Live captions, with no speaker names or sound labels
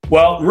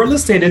Well, real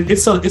estate,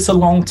 it's a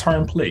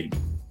long-term play.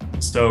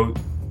 So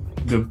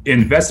the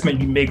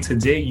investment you make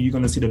today, you're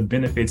going to see the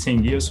benefit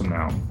 10 years from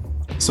now.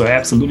 So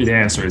absolutely, the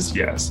answer is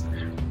yes.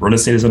 Real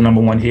estate is the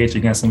number one hedge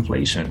against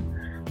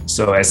inflation.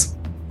 So as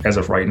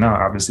of right now,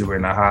 obviously we're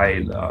in a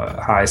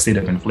high state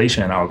of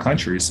inflation in our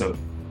country. So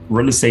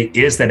real estate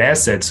is that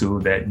asset tool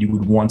that you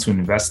would want to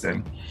invest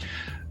in.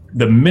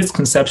 The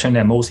misconception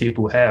that most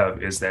people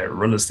have is that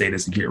real estate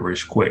is get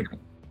rich quick.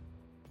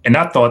 And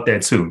I thought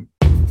that too.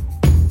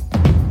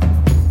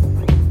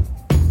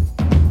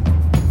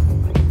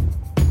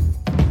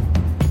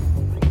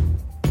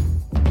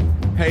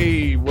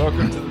 Hey,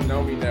 welcome to the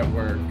Know Me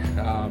Network,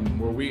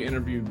 where we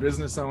interview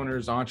business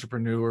owners,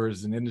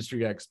 entrepreneurs, and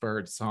industry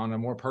experts on a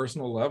more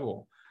personal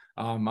level.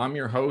 I'm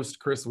your host,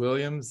 Chris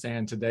Williams,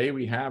 and today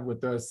we have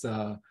with us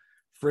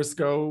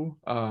Frisco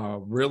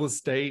real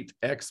estate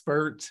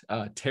expert,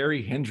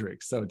 Terry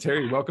Hendricks. So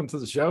Terry, welcome to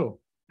the show.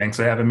 Thanks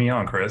for having me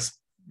on, Chris.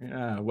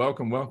 Yeah,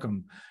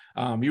 welcome.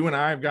 You and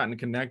I have gotten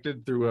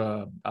connected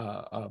through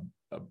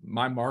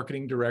my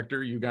marketing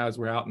director. You guys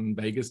were out in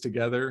Vegas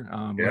together,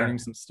 learning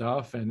some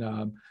stuff,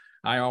 and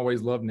I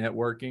always love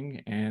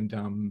networking.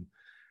 And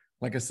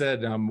like I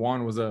said,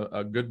 Juan was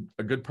a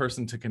good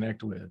person to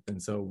connect with.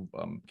 And so,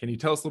 can you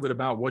tell us a little bit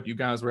about what you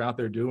guys were out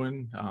there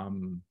doing?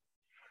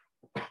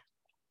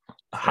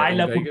 High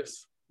level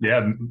Vegas.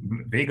 Yeah,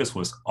 Vegas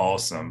was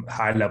awesome.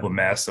 High level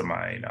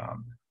mastermind.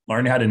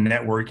 Learning how to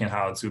network and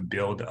how to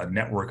build a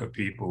network of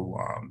people,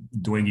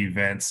 doing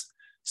events,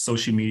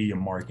 social media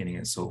marketing,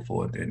 and so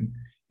forth. And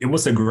it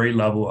was a great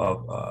level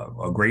of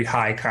a great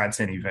high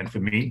content event for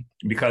me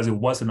because it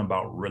wasn't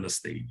about real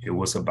estate. It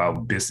was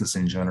about business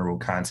in general,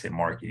 content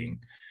marketing.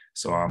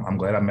 So I'm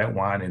glad I met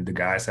Juan and the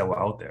guys that were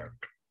out there.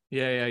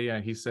 Yeah.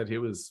 He said it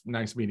was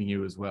nice meeting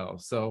you as well.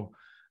 So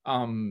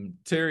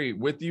Terry,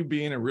 with you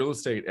being a real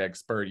estate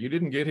expert, you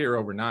didn't get here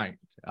overnight.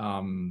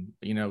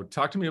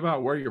 Talk to me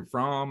about where you're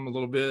from a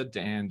little bit,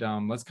 and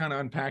let's kind of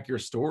unpack your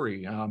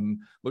story.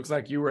 Looks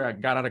like you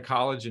got out of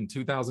college in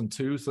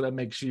 2002, so that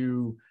makes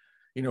you,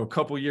 a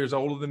couple years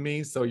older than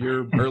me. So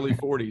you're early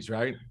 40s,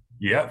 right?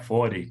 Yeah,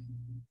 40.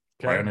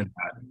 Okay. Right.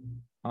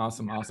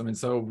 Awesome. And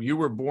so you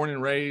were born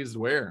and raised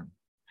where?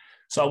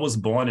 So I was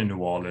born in New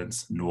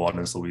Orleans,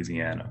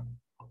 Louisiana.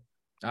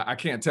 I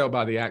can't tell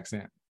by the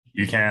accent.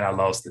 You can. I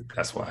lost it.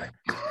 That's why.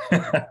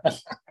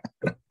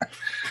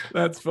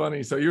 That's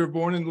funny. So you were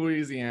born in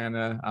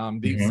Louisiana,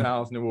 deep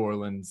South New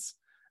Orleans.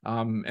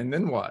 And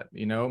then what?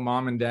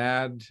 Mom and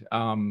dad,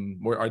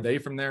 are they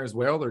from there as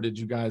well? Or did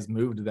you guys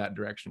move to that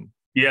direction?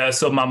 Yeah.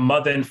 So my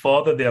mother and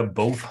father, they're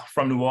both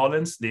from New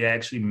Orleans. They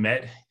actually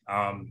met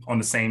on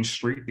the same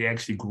street. They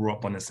actually grew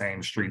up on the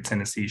same street,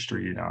 Tennessee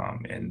Street,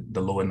 in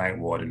the Lower Ninth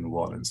Ward in New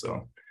Orleans.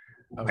 So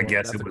I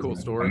guess it was a cool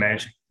story.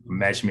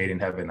 Match made in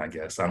heaven, I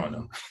guess. I don't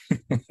know.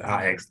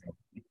 I asked them.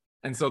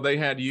 And so they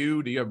had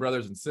you. Do you have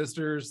brothers and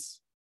sisters?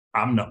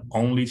 I'm the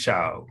only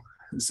child.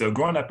 So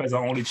growing up as an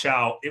only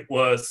child, it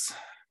was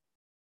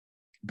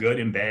good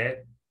and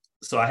bad.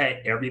 So I had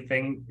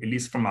everything, at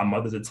least from my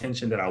mother's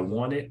attention, that I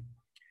wanted.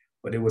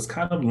 But it was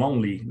kind of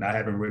lonely not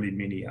having really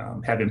many,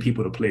 having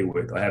people to play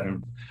with or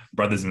having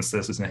brothers and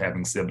sisters and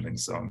having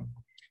siblings. So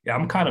yeah,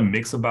 I'm kind of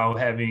mixed about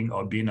having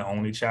or being the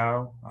only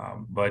child,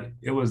 but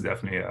it was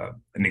definitely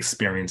an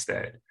experience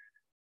that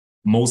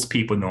most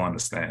people don't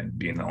understand,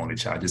 being the only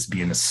child, just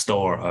being the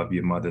star of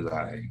your mother's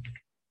eye.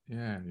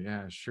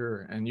 Yeah,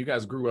 sure. And you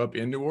guys grew up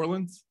in New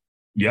Orleans?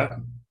 Yeah.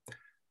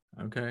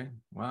 Okay.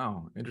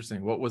 Wow.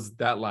 Interesting. What was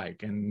that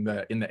like in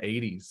the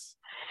 80s?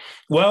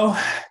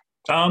 Well,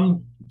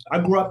 I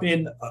grew up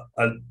in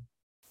a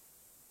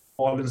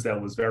Orleans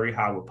that was very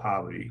high with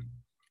poverty.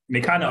 And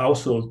it kind of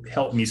also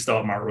helped me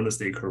start my real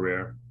estate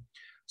career.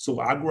 So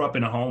I grew up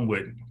in a home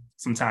with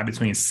sometime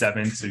between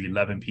 7 to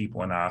 11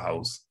 people in our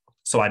house.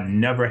 So I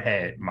never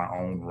had my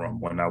own room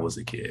when I was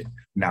a kid.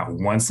 Not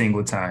one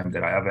single time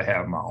did I ever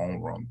have my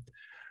own room.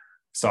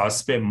 So I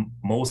spent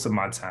most of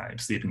my time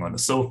sleeping on the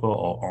sofa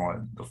or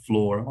on the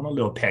floor on a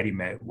little patty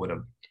mat with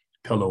a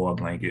pillow or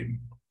blanket.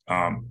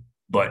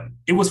 But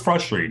it was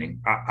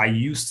frustrating. I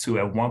used to,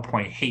 at one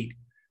point, hate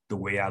the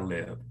way I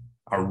lived.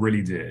 I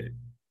really did.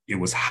 It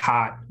was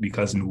hot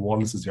because New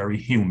Orleans is very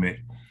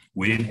humid.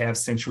 We didn't have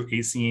central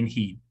AC and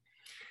heat.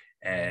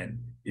 And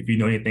if you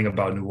know anything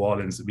about New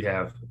Orleans, we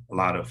have a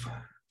lot of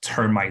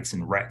termites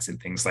and rats and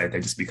things like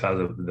that just because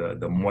of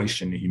the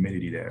moisture and the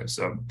humidity there.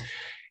 So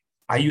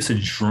I used to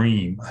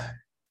dream,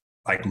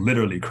 like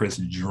literally, Chris,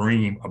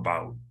 dream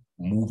about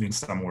moving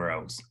somewhere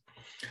else.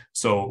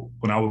 So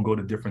when I would go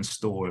to different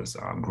stores,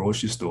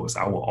 grocery stores,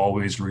 I would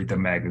always read the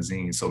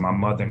magazine. So my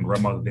mother and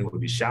grandmother, they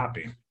would be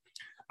shopping.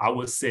 I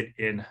would sit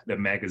in the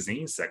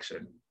magazine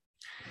section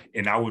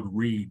and I would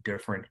read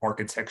different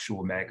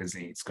architectural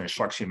magazines,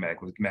 construction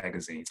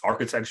magazines,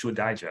 Architectural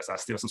Digest. I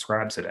still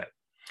subscribe to that.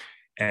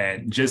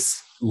 And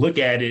just look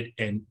at it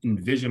and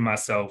envision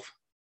myself,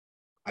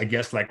 I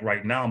guess like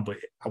right now, but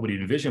I would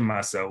envision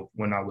myself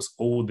when I was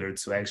older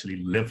to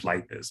actually live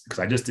like this because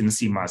I just didn't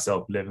see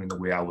myself living the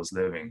way I was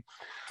living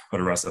for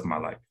the rest of my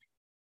life.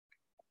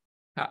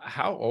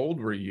 How old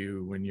were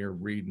you when you're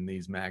reading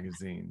these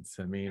magazines?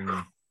 I mean,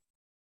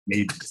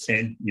 maybe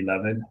 10,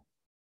 11.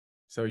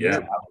 so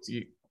Yeah.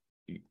 you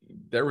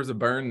there was a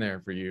burn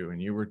there for you,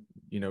 and you were,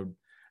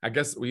 I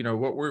guess,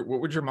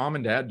 what would your mom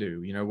and dad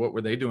do? What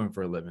were they doing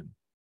for a living?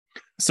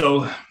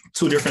 So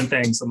two different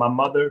things. So my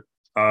mother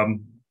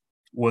um,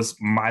 was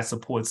my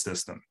support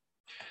system.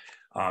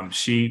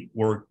 She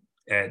worked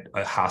at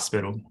a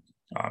hospital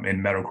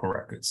in medical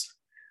records.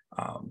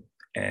 Um,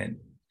 and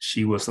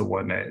she was the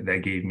one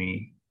that gave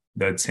me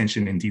the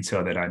attention and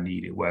detail that I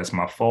needed, whereas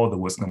my father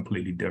was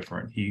completely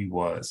different. He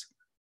was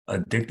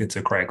addicted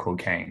to crack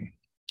cocaine.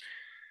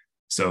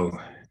 So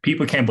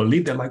people can't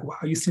believe that, like, wow,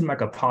 you seem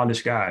like a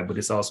polished guy, but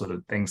it's also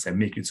the things that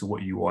make you to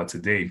what you are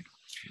today.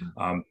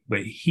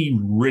 But he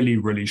really,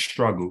 really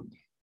struggled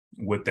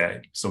with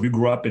that. So we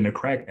grew up in the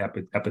crack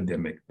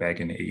epidemic back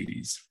in the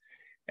 80s.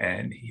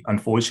 And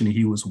unfortunately,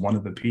 he was one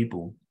of the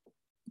people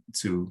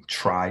to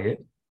try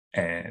it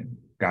and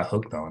got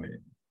hooked on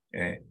it.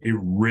 And it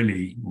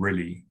really,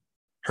 really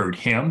hurt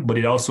him, but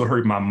it also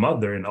hurt my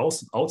mother, and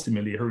also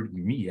ultimately hurt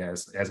me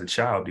as a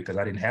child because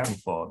I didn't have a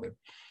father.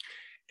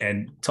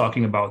 And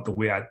talking about the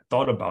way I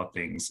thought about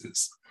things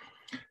is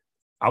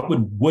I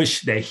would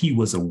wish that he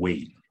was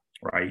away,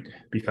 right?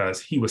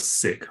 Because he was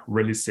sick,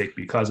 really sick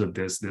because of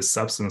this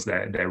substance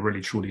that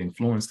really truly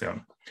influenced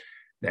him.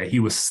 That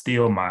he would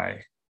steal my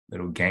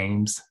little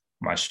games,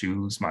 my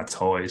shoes, my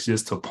toys,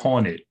 just to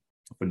pawn it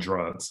for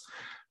drugs.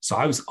 So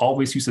I was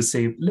always used to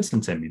say,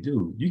 listen to me,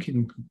 dude, you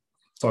can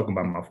talk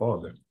about my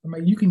father. I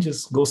mean, you can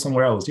just go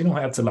somewhere else. You don't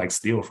have to like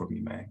steal from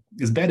me, man.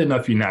 It's bad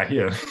enough you're not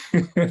here,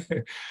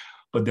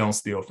 but don't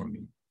steal from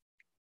me.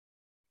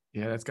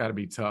 Yeah, that's got to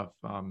be tough,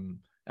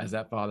 as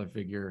that father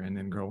figure, and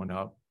then growing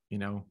up,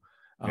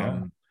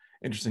 Yeah.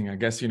 Interesting. I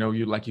guess,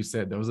 you, like you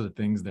said, those are the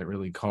things that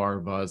really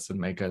carve us and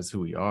make us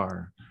who we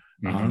are.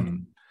 Mm-hmm.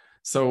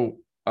 So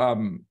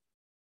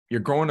you're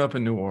growing up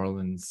in New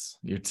Orleans,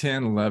 you're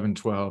 10, 11,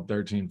 12,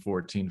 13,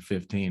 14,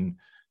 15.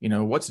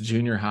 What's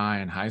junior high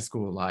and high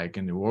school like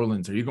in New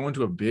Orleans? Are you going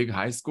to a big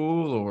high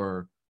school,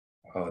 or?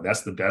 Oh,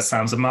 that's the best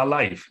times of my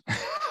life.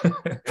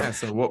 Yeah.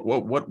 So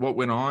what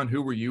went on?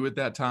 Who were you at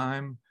that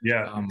time?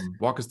 Yeah.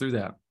 Walk us through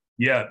that.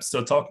 Yeah.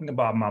 So talking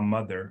about my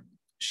mother,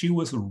 she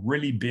was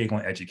really big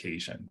on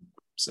education.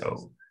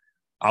 So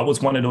I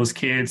was one of those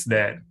kids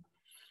that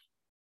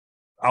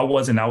I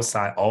wasn't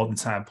outside all the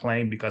time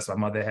playing because my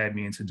mother had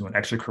me into doing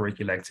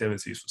extracurricular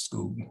activities for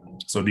school.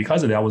 So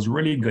because of that, I was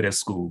really good at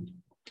school.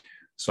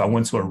 So I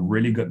went to a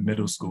really good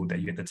middle school that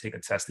you had to take a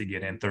test to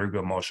get in,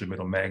 Thurgood Marshall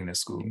Middle Magnet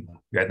School.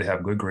 You had to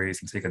have good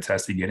grades and take a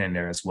test to get in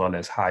there, as well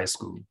as high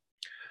school.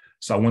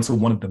 So I went to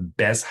one of the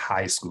best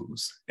high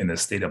schools in the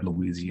state of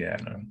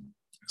Louisiana.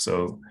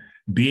 So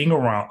being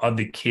around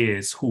other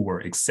kids who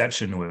were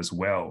exceptional as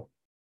well,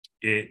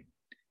 it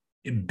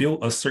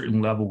built a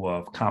certain level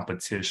of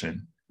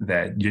competition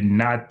that you're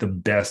not the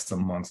best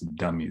amongst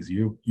dummies.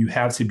 You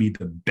have to be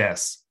the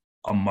best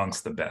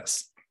amongst the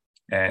best.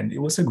 And it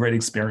was a great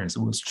experience.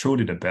 It was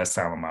truly the best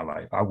time of my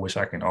life. I wish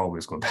I can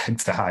always go back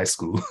to high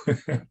school.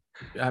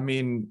 I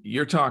mean,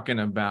 you're talking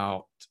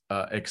about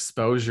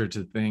exposure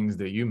to things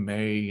that you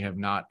may have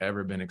not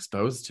ever been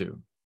exposed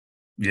to.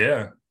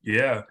 Yeah,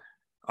 yeah.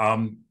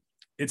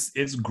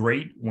 It's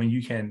great when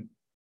you can.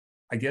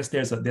 I guess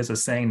there's a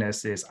saying that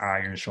says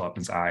iron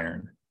sharpens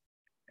iron,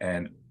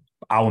 and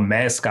our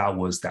mascot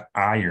was the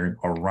Iron,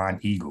 or Ron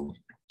Eagle,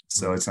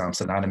 so it's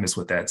synonymous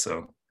with that.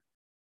 So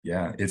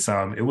yeah,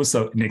 it was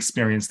an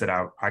experience that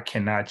I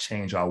cannot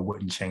change. I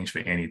wouldn't change for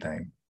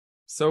anything.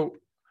 So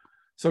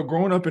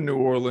growing up in New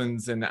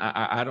Orleans, and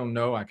I don't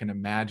know, I can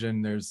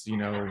imagine there's,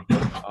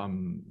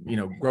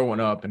 growing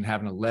up and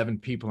having 11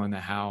 people in the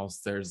house,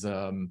 there's,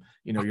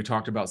 you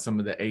talked about some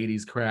of the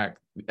 80s crack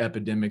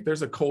epidemic.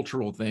 There's a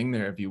cultural thing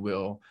there, if you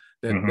will,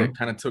 that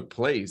kind of took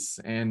place.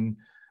 And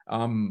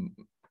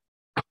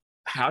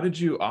how did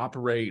you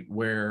operate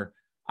where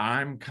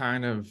I'm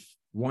kind of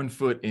 1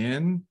 foot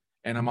in,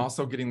 and I'm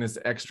also getting this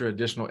extra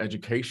additional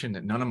education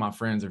that none of my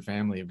friends or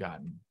family have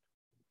gotten?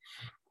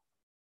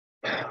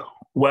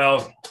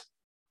 Well,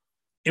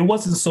 it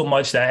wasn't so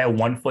much that I had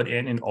 1 foot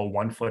in or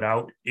 1 foot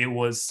out. It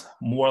was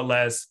more or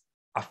less,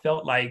 I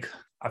felt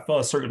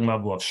a certain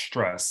level of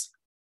stress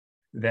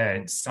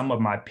that some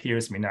of my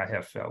peers may not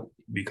have felt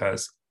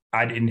because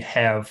I didn't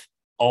have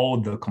all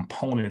the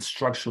components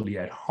structurally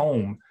at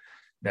home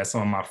that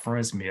some of my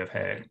friends may have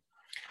had.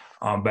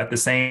 But at the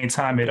same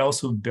time, it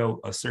also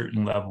built a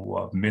certain level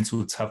of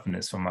mental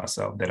toughness for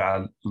myself, that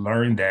I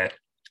learned that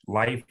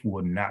life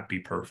will not be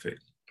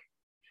perfect.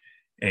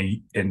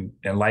 And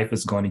life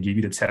is going to give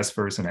you the test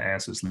first and the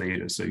answers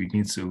later. So you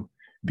need to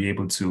be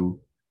able to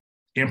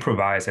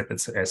improvise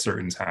at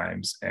certain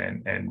times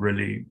and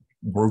really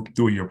work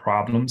through your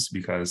problems,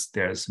 because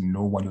there's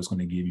no one who's going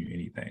to give you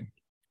anything.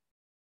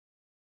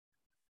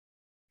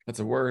 That's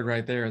a word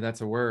right there.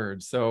 That's a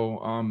word. So,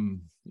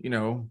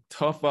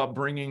 tough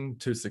upbringing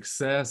to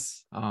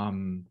success.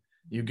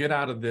 you get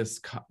out of this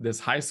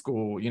high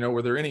school,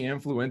 were there any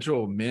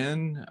influential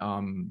men,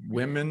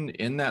 women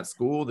in that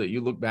school that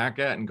you look back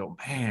at and go,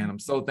 man, I'm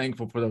so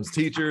thankful for those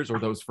teachers or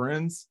those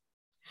friends?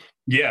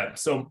 Yeah,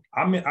 so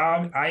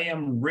I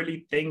am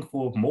really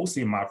thankful,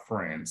 mostly my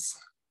friends.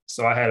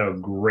 So I had a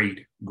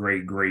great,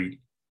 great,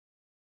 great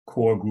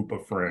core group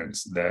of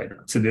friends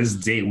that to this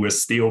day we're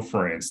still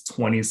friends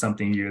 20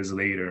 something years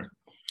later.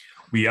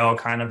 We all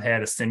kind of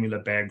had a similar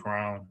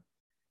background.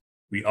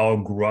 We all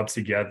grew up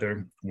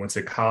together, went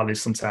to college,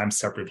 sometimes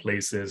separate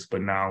places,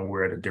 but now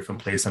we're at a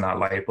different place in our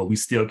life, but we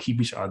still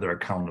keep each other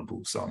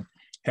accountable. So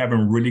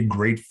having really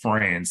great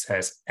friends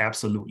has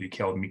absolutely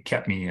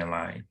kept me in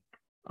line.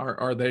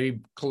 Are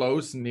they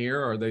close,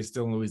 near, or are they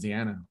still in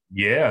Louisiana?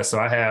 Yeah, so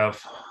I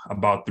have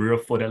about 3 or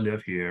 4 that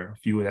live here, a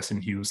few that's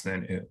in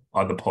Houston and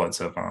other parts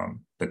of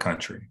the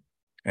country.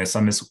 And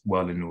some is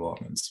well in New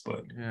Orleans,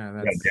 but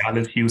yeah,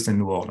 Dallas, Houston,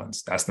 New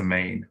Orleans. That's the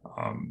main.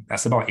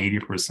 That's about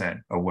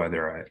 80% of where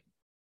they're at.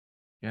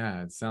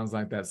 Yeah, it sounds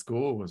like that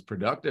school was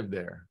productive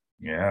there.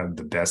 Yeah,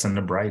 the best and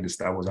the brightest.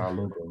 That was our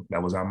logo.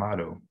 That was our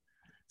motto.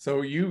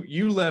 So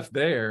you left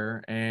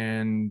there,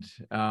 and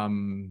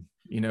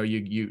do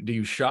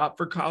you shop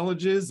for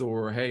colleges,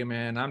 or hey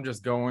man, I'm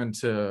just going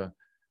to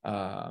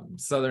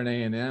Southern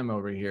A&M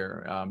over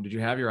here? Did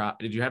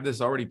you have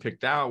this already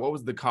picked out? What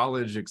was the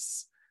college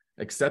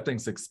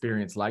acceptance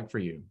experience like for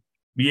you?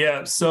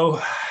 Yeah,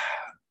 so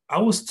I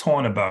was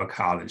torn about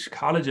college.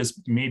 College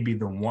is maybe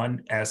the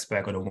one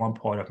aspect or the one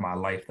part of my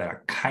life that I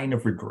kind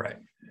of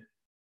regret.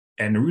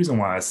 And the reason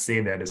why I say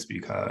that is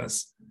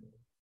because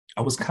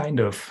I was kind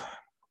of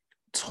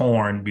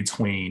torn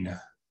between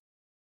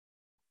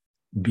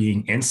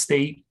being in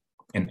state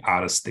and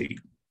out of state.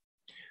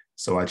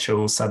 So I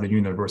chose Southern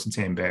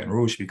University in Baton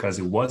Rouge because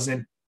it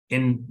wasn't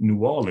in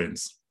New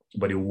Orleans,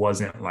 but it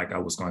wasn't like I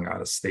was going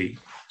out of state.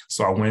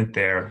 So I went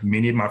there.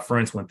 Many of my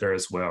friends went there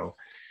as well.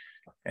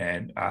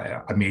 And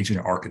I majored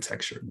in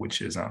architecture,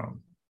 which is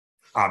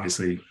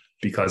obviously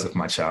because of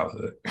my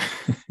childhood.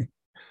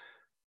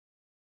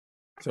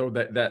 So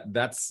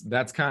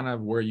that's kind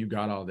of where you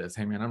got all this.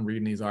 Hey man, I'm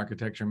reading these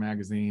architecture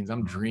magazines.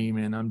 I'm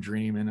dreaming.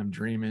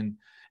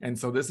 And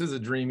so this is a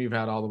dream you've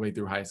had all the way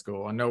through high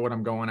school. I know what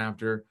I'm going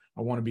after.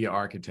 I want to be an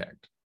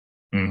architect.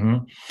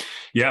 Mm-hmm.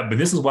 Yeah, but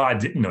this is what I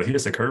didn't know.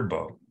 Here's a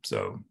curveball.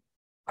 So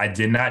I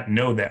did not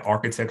know that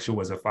architecture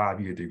was a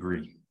 5-year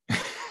degree.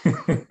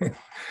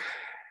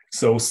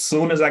 So as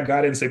soon as I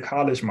got into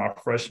college my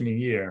freshman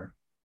year,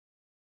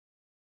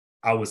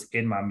 I was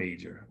in my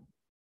major.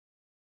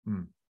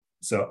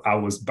 So I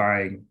was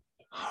buying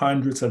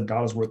hundreds of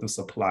dollars worth of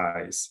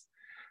supplies.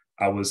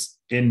 I was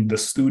in the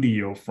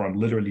studio from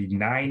literally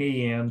 9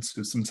 a.m.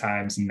 to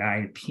sometimes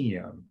 9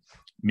 p.m.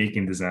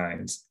 making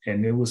designs.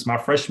 And it was my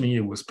freshman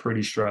year was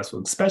pretty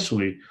stressful,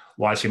 especially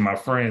watching my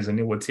friends, and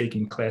they were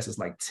taking classes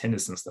like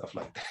tennis and stuff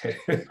like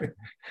that.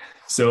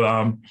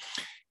 So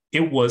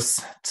it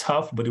was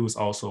tough, but it was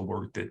also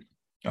worth it.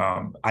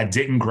 I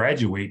didn't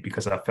graduate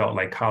because I felt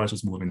like college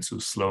was moving too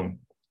slow.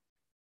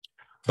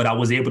 But I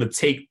was able to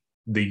take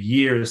the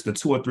 2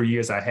 or 3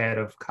 years I had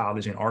of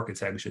college in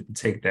architecture to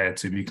take that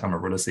to become a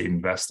real estate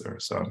investor.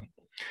 So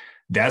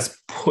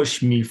that's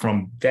pushed me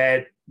from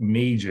that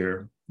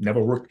major,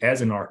 never worked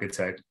as an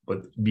architect,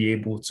 but be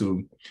able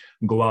to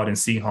go out and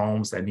see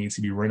homes that need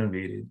to be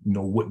renovated,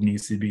 know what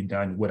needs to be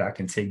done, what I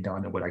can take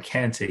down and what I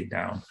can take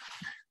down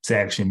to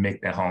actually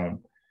make that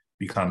home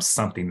become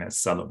something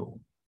that's sellable.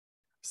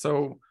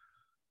 So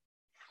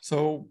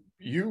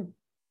you're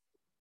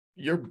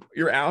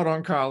out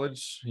on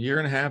college, 1.5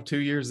 years, 2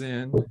 years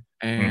in,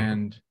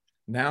 and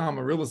now I'm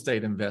a real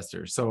estate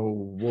investor.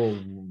 So,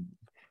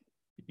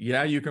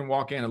 yeah, you can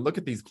walk in and look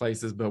at these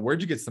places, but where'd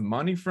you get some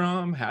money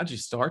from? How'd you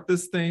start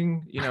this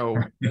thing?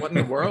 What in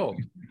the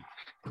world?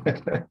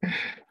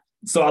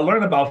 So I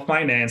learned about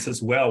finance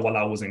as well while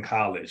I was in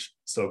college.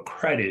 So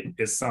credit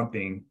is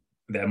something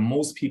that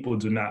most people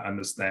do not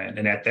understand.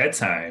 And at that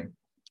time,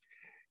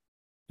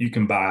 you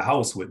can buy a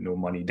house with no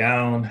money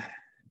down,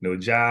 no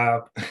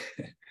job.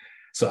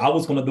 So I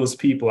was one of those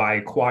people. I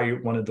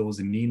acquired one of those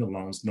Nina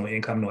loans, no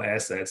income, no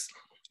assets,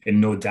 and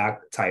no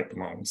doc type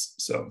loans.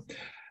 So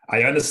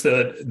I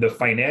understood the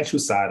financial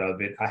side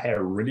of it. I had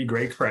really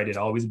great credit.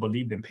 I always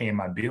believed in paying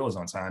my bills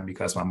on time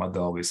because my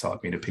mother always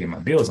taught me to pay my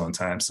bills on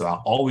time. So I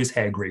always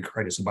had great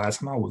credit. So by the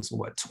time I was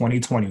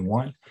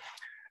 2021,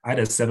 I had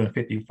a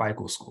 750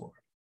 FICO score.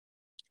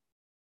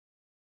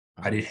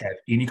 I didn't have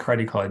any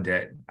credit card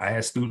debt. I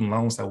had student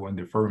loans that were in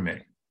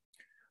deferment.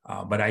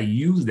 But I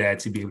used that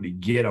to be able to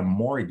get a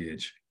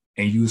mortgage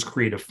and use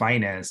creative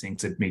financing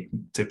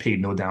to pay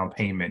no down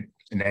payment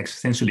and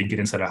essentially get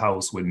into the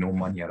house with no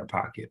money out of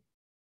pocket.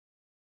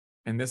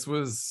 And this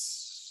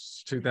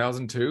was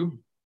 2002?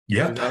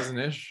 Yeah.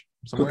 2000-ish?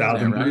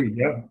 2003, there, right?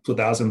 Yeah.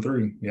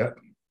 2003, yeah.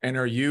 And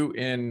are you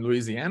in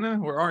Louisiana?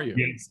 Where are you?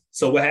 Yes.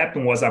 So what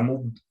happened was I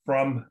moved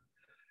from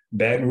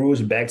Baton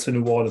Rouge back to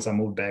New Orleans. I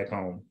moved back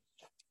home.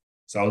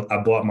 So I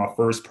bought my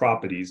first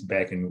properties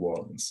back in New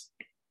Orleans.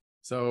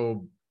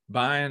 So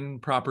buying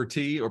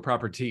property or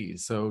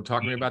properties. So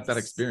talk to me about that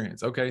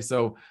experience. Okay,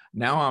 so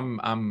now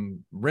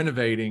I'm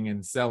renovating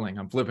and selling.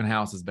 I'm flipping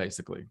houses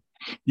basically.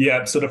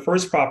 Yeah. So the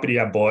first property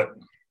I bought,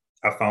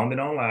 I found it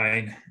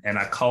online and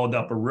I called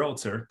up a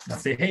realtor. I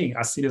said, hey,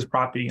 I see this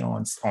property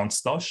on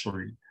Star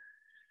Street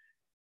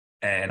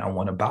and I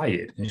want to buy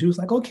it. And she was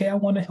like, okay, I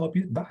want to help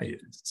you buy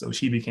it. So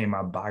she became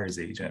my buyer's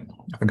agent.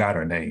 I forgot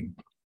her name,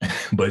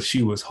 but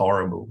she was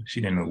horrible.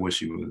 She didn't know what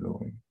she was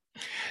doing.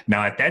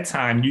 Now, at that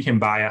time, you can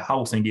buy a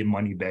house and get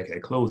money back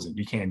at closing.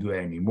 You can't do that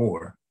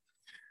anymore.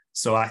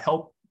 So I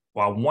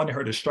wanted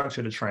her to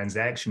structure the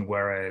transaction,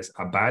 whereas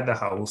I buy the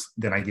house,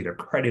 then I get a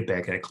credit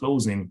back at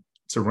closing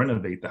to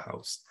renovate the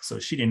house. So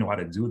she didn't know how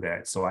to do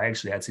that. So I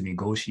actually had to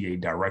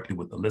negotiate directly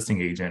with the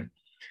listing agent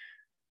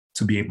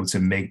to be able to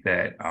make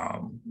that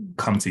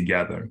come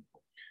together.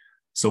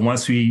 So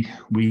once we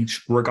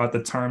work out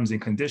the terms and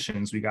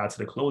conditions, we got to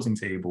the closing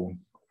table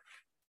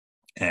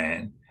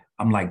and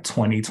I'm like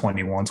 20,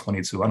 21,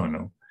 22, I don't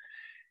know.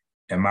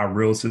 And my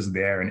realtor's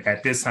there. And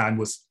at this time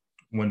was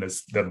when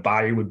the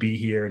buyer would be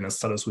here and the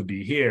sellers would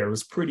be here. It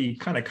was pretty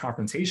kind of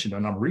confrontational.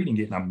 And I'm reading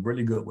it and I'm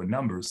really good with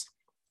numbers.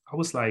 I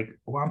was like,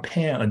 well, I'm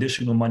paying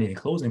additional money in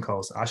closing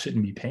costs. I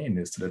shouldn't be paying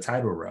this to the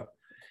title rep.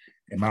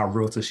 And my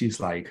realtor, she's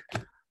like,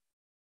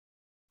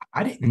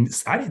 I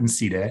didn't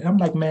see that. And I'm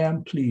like,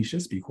 ma'am, please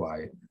just be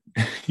quiet.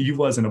 You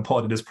wasn't a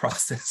part of this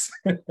process.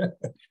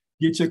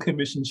 Get your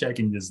commission check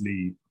and just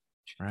leave.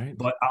 Right.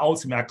 But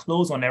ultimately, I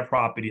closed on that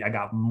property. I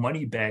got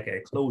money back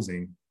at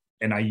closing,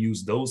 and I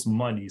used those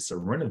monies to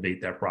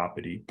renovate that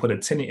property, put a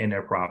tenant in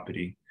that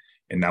property,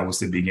 and that was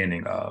the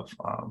beginning of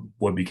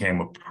what became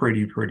a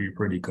pretty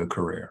good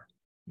career.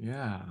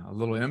 Yeah, a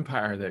little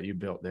empire that you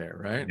built there,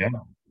 right?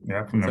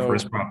 Yeah, from the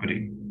first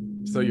property.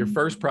 So your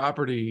first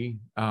property,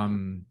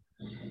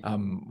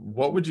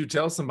 what would you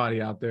tell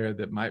somebody out there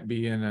that might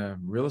be in a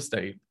real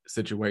estate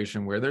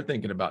situation where they're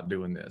thinking about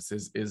doing this?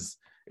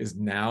 Is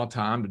now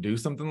time to do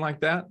something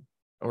like that?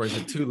 Or is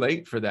it too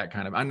late for that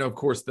kind of, I know, of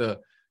course,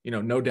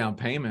 no down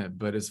payment,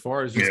 but as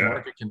far as just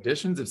market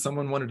conditions, if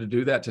someone wanted to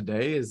do that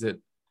today, is it,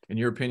 in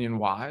your opinion,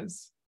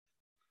 wise?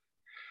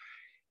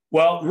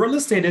 Well, real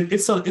estate,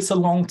 it's a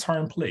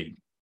long-term play.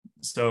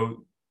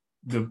 So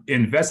the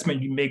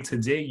investment you make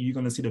today, you're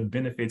going to see the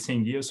benefit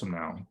 10 years from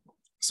now.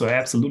 So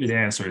absolutely, the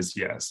answer is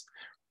yes.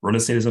 Real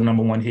estate is the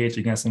number one hedge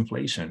against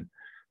inflation.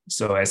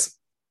 So as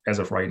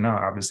of right now,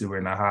 obviously we're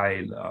in a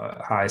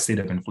high state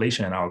of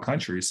inflation in our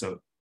country. So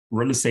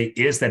real estate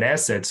is that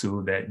asset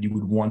tool that you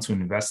would want to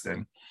invest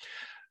in.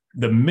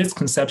 The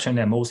misconception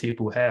that most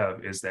people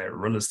have is that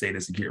real estate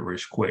is get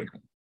rich quick.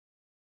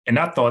 And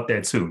I thought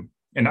that too.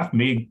 And I've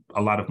made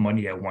a lot of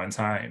money at one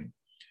time,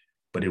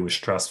 but it was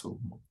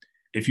stressful.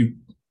 If you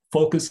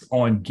focus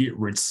on get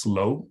rich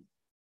slow,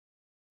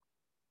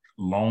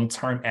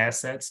 long-term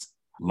assets,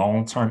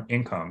 long-term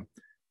income,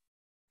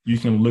 you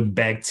can look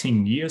back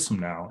 10 years from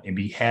now and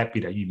be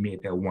happy that you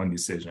made that one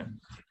decision.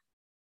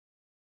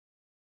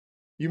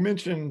 You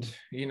mentioned,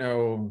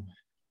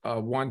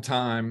 one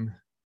time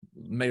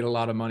made a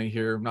lot of money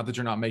here. Not that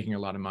you're not making a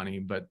lot of money,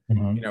 but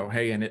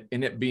hey,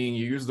 in it being,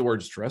 you use the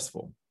word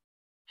stressful.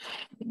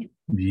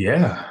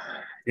 Yeah,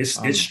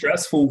 it's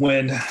stressful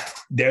when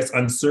there's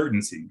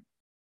uncertainty.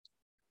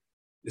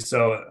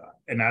 So,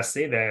 and I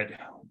say that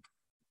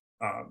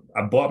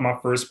I bought my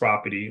first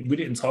property. We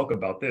didn't talk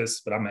about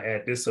this, but I'm gonna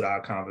add this to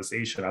our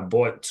conversation. I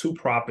bought 2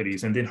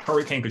 properties, and then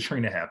Hurricane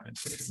Katrina happened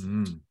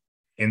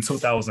in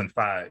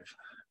 2005,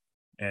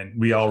 and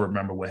we all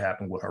remember what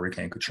happened with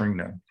Hurricane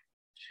Katrina.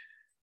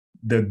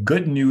 The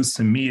good news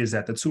to me is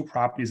that the 2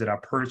 properties that I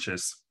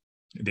purchased,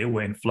 they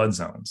were in flood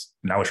zones,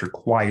 and I was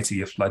required to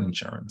get flood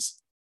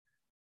insurance.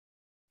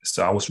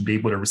 So I was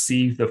able to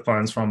receive the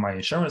funds from my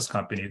insurance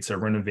company to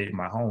renovate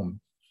my home.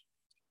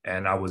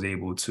 And I was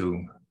able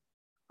to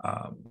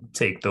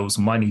take those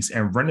monies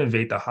and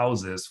renovate the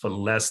houses for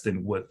less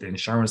than what the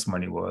insurance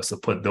money was. So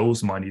put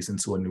those monies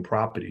into a new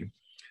property.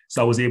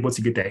 So I was able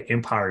to get that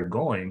empire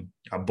going.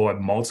 I bought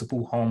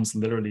multiple homes.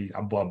 Literally,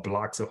 I bought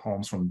blocks of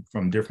homes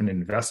from different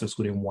investors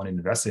who didn't want to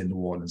invest in New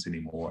Orleans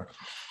anymore.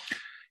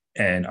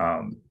 And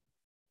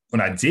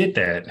when I did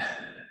that,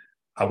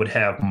 I would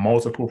have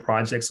multiple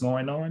projects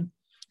going on.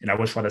 And I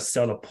would try to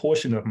sell a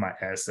portion of my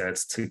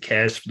assets to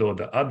cash flow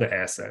the other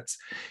assets.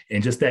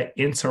 And just that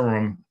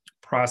interim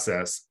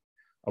process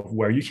of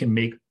where you can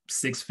make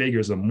 6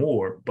 figures or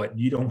more, but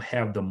you don't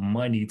have the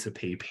money to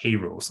pay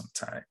payroll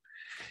sometimes.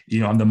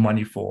 The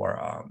money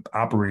for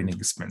operating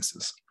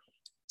expenses.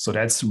 So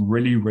that's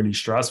really, really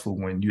stressful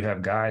when you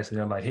have guys that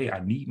are like, hey, I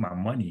need my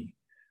money.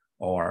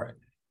 Or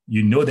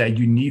that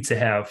you need to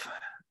have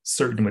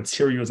certain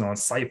materials on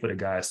site for the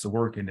guys to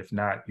work. And if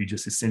not,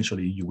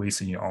 you're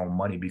wasting your own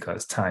money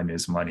because time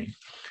is money.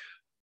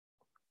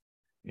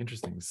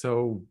 Interesting.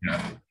 So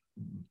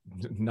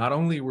not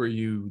only were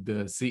you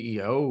the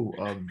CEO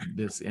of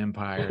this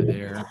empire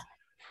there,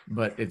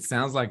 but it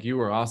sounds like you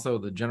were also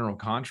the general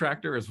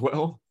contractor as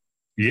well.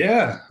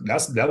 Yeah,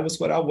 that was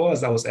what I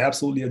was. I was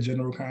absolutely a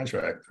general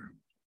contractor.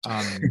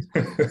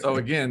 So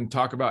again,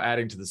 talk about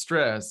adding to the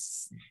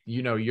stress.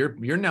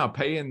 You're now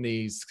paying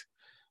these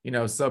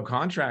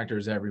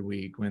subcontractors every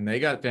week when they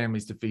got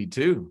families to feed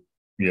too.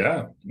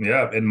 Yeah,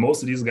 yeah. And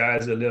most of these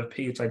guys that live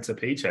paycheck to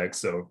paycheck,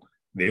 so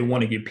they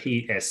want to get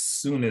paid as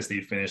soon as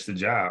they finish the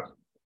job.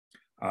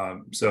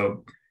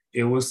 So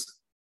it was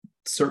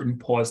certain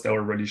parts that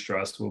were really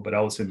stressful, but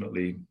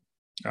ultimately,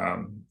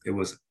 it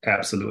was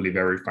absolutely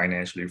very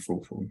financially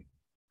fruitful.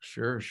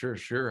 Sure.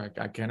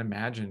 I can't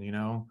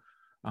imagine,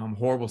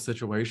 horrible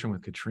situation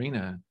with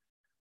Katrina,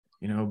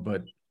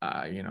 but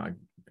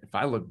if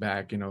I look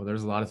back,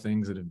 there's a lot of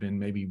things that have been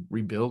maybe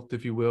rebuilt,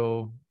 if you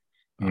will,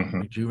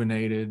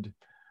 rejuvenated.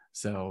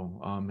 So,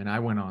 and I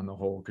went on the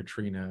whole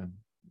Katrina,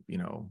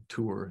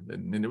 tour,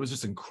 and it was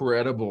just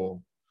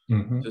incredible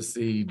to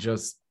see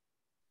just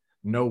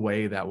no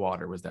way that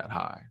water was that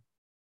high.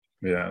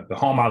 Yeah, the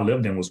home I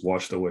lived in was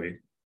washed away.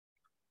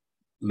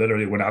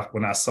 Literally, when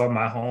I saw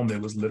my home,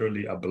 it was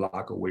literally a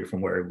block away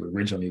from where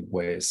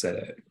it set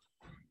at.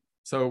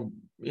 So,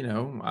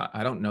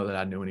 I don't know that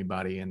I knew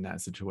anybody in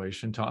that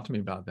situation. Talk to me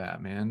about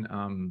that,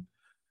 man.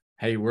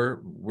 Hey,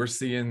 we're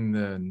seeing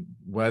the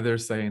weather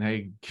saying,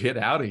 hey, get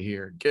out of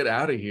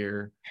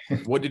here.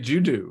 What did you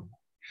do?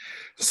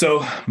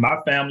 So my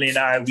family and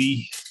I,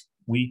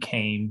 we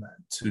came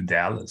to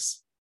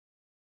Dallas.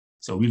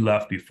 So we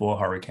left before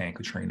Hurricane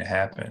Katrina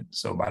happened.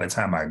 So by the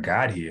time I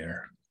got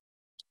here,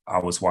 I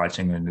was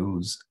watching the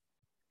news,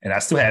 and I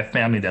still had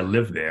family that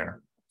lived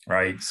there,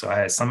 right? So I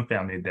had some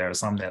family there,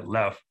 some that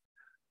left.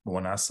 But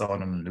when I saw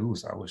it on the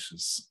news,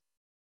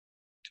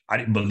 I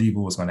didn't believe it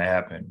was going to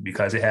happen,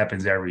 because it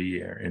happens every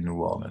year in New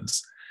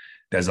Orleans.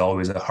 There's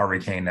always a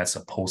hurricane that's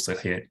supposed to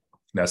hit,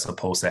 that's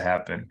supposed to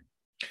happen.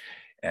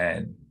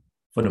 And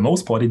for the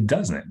most part, it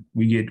doesn't.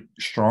 We get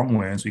strong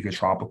winds, we get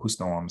tropical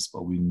storms,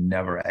 but we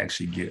never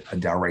actually get a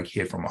direct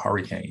hit from a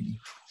hurricane.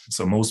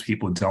 So most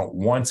people don't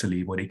want to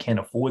leave, or they can't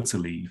afford to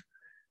leave.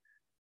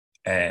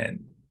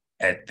 And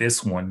at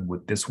this one,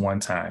 with this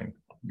one time,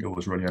 it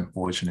was really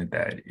unfortunate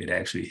that it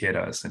actually hit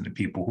us, and the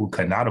people who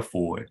could not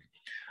afford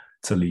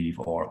to leave,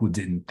 or who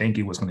didn't think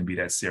it was going to be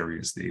that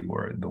serious, they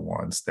were the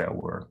ones that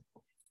were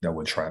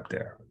trapped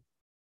there.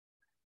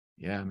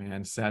 Yeah,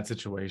 man, sad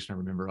situation. I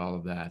remember all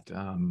of that.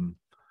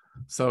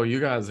 So you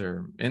guys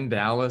are in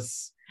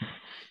Dallas,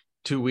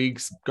 2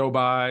 weeks go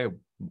by.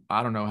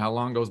 I don't know how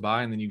long goes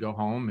by, and then you go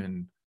home,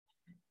 and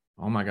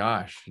oh my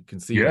gosh, you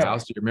can see your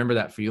house. Do you remember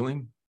that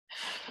feeling?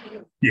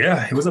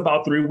 Yeah, it was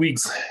about 3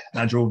 weeks.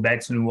 I drove back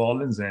to New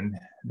Orleans, and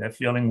that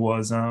feeling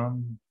was it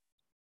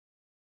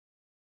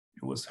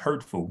was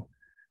hurtful.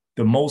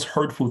 The most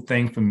hurtful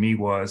thing for me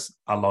was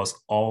I lost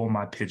all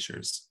my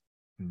pictures.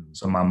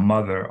 So my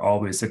mother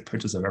always took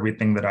pictures of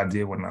everything that I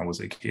did when I was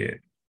a kid.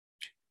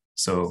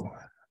 So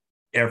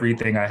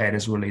everything I had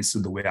as relates to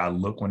the way I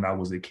looked when I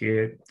was a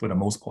kid, for the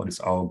most part, it's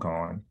all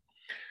gone.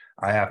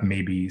 I have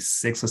maybe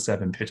 6 or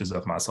 7 pictures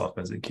of myself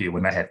as a kid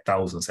when I had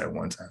thousands at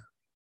one time.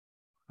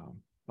 Oh,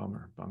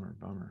 bummer.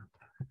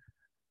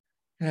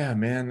 Yeah,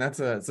 man, it's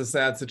a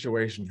sad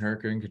situation.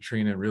 Hurricane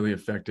Katrina really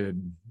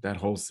affected that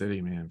whole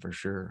city, man, for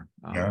sure.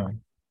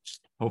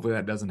 Hopefully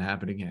that doesn't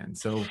happen again.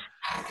 So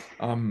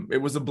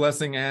it was a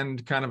blessing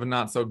and kind of a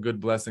not so good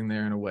blessing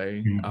there in a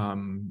way.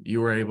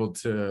 You were able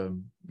to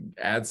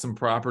add some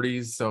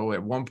properties. So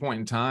at one point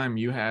in time,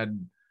 you had,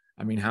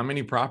 how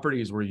many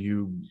properties were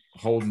you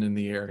holding in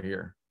the air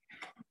here?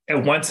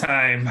 At one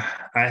time,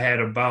 I had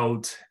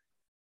about,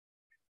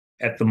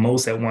 at the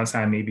most at one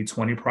time, maybe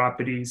 20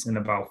 properties, and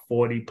about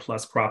 40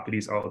 plus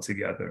properties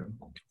altogether,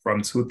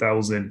 from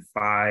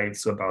 2005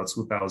 to about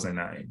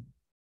 2009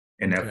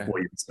 in that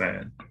 4-year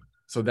span.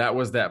 So that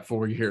was that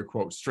 4-year,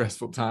 quote,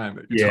 stressful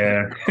time.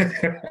 Yeah.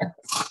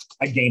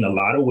 I gained a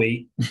lot of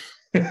weight.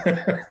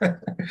 I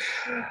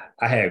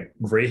had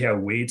gray hair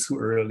way too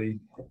early.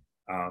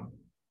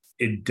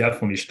 It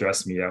definitely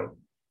stressed me out.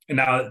 And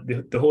now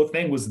the whole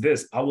thing was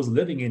this: I was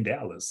living in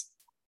Dallas.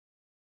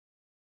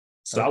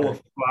 So I would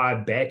fly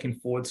back and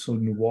forth to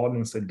New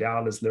Orleans to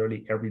Dallas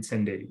literally every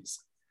 10 days.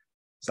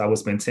 So I would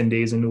spend 10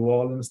 days in New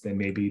Orleans, then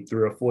maybe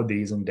 3 or 4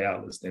 days in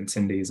Dallas, then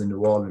 10 days in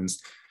New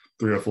Orleans,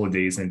 3 or 4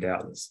 days in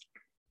Dallas.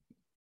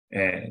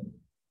 And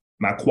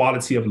my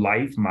quality of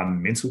life, my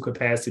mental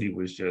capacity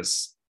was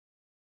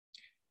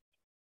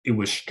it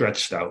was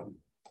stretched out.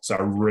 So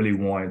I really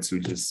wanted to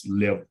just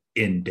live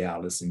in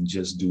Dallas and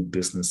just do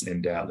business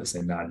in Dallas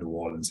and not New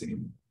Orleans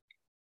anymore.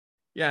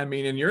 Yeah,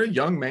 and you're a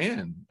young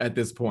man at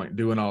this point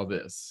doing all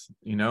this.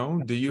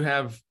 Do you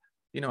have,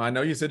 I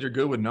know you said you're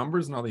good with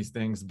numbers and all these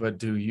things, but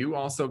do you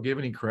also give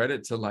any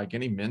credit to like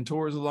any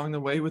mentors along the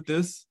way with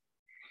this?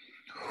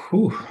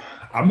 I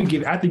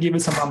have to give it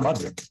to my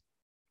mother.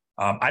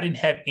 I didn't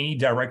have any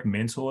direct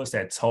mentors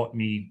that taught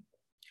me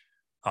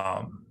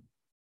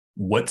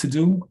what to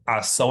do.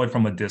 I saw it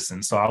from a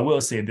distance. So I will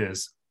say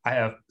this: I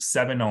have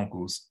 7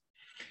 uncles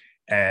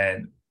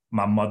and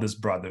my mother's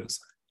brothers,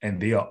 and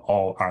they are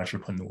all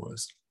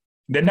entrepreneurs.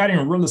 They're not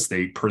in real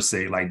estate per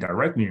se, like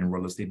directly in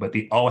real estate, but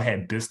they all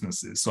had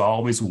businesses. So I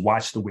always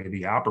watched the way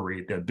they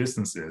operate their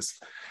businesses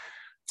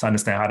to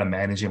understand how to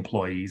manage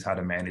employees, how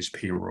to manage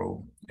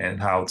payroll, and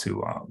how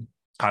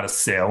to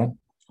sell,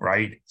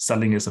 right?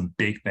 Selling is a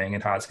big thing,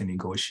 and how to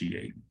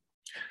negotiate.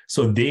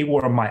 So they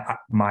were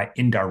my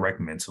indirect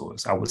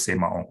mentors. I would say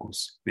my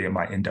uncles. They are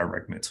my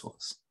indirect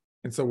mentors.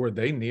 And so were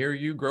they near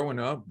you growing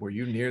up? Were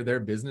you near their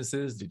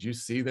businesses? Did you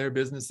see their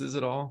businesses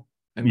at all?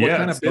 And what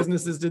kind of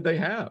businesses did they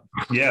have?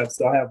 Yeah,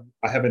 so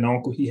I have an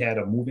uncle. He had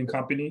a moving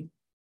company.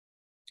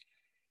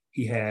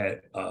 He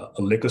had a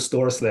liquor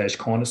store /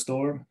 corner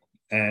store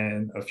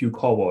and a few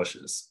car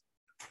washes.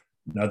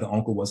 Another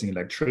uncle was an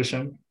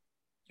electrician,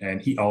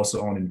 and he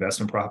also owned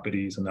investment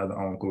properties. Another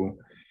uncle,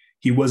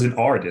 he was an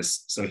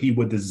artist, so he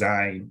would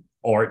design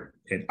art,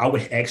 and I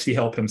would actually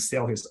help him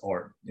sell his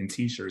art in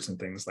T-shirts and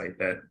things like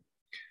that.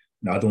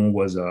 Another one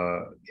was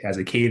has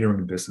a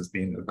catering business,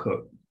 being a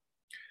cook.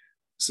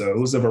 So it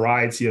was a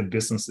variety of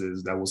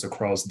businesses that was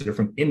across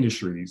different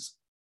industries,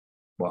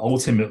 but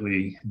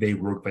ultimately they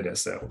work for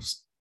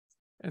themselves.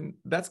 And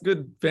that's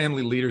good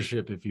family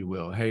leadership, if you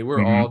will. Hey,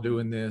 we're all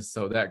doing this,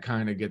 so that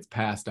kind of gets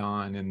passed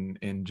on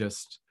in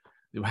just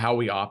how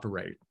we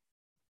operate.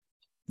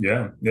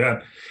 Yeah,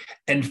 yeah.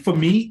 And for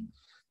me,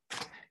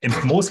 and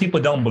most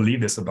people don't believe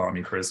this about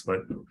me, Chris,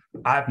 but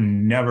I've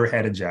never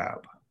had a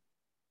job.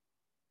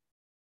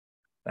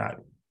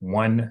 Not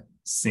one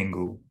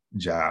single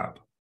job.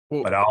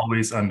 Well, but I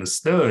always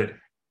understood.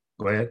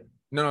 Go ahead.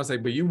 No, I say,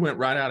 but you went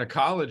right out of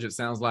college, it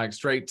sounds like,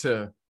 straight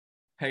to,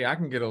 hey, I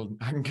can get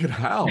a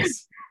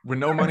house with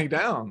no money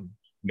down.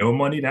 No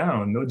money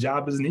down, no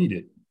job is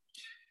needed.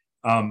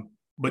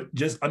 But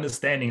just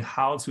understanding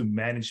how to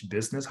manage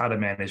business, how to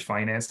manage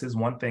finances.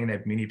 One thing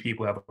that many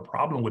people have a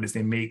problem with is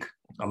they make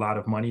a lot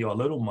of money or a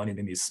little money,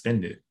 then they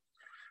spend it.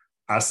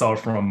 I saw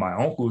from my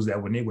uncles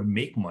that when they would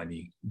make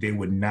money, they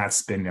would not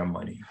spend their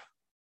money,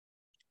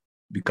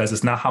 because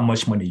it's not how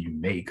much money you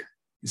make,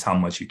 it's how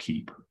much you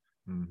keep.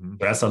 Mm-hmm.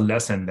 But that's a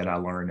lesson that I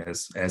learned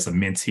as a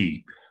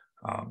mentee,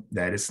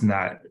 that it's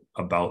not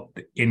about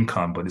the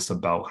income, but it's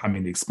about how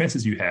many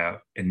expenses you have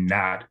and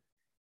not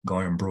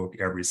going broke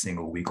every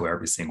single week or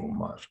every single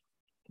month.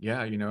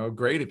 Yeah,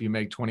 great if you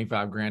make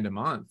 25 grand a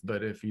month,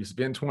 but if you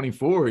spend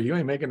 24, you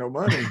ain't making no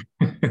money.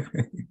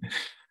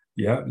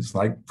 Yeah, it's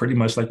like pretty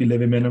much like you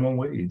live in minimum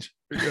wage.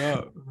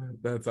 Yeah,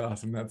 that's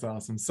awesome. That's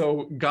awesome.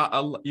 So you got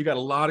a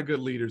lot of good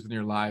leaders in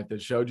your life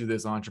that showed you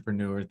this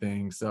entrepreneur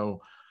thing.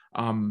 So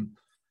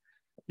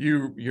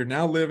you're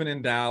now living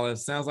in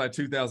Dallas. Sounds like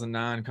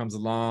 2009 comes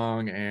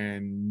along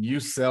and you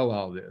sell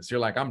all this. You're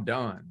like, I'm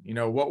done.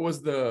 What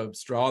was the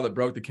straw that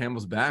broke the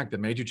camel's back that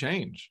made you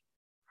change?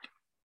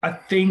 I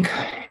think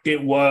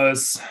it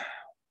was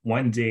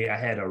one day I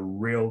had a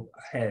real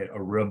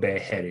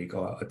bad headache,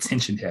 or a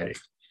tension headache.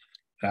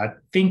 I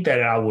think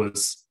that I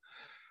was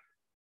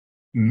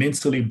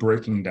mentally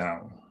breaking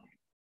down.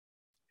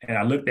 And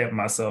I looked at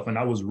myself, and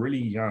I was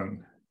really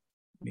young,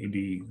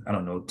 maybe,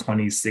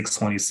 26,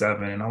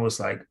 27. And I was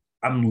like,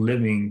 I'm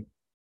living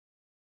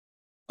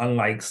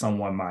unlike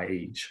someone my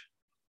age.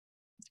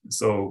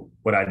 So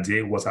what I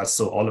did was I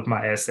sold all of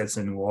my assets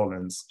in New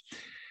Orleans,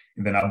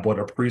 and then I bought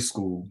a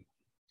preschool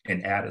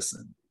in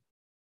Addison.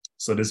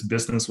 So this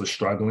business was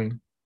struggling.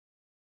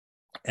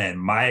 And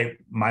my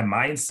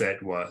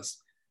mindset was,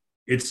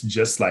 it's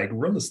just like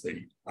real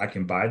estate. I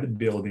can buy the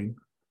building,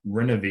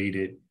 renovate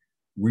it,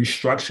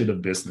 restructure the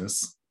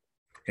business,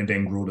 and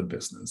then grow the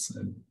business.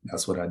 And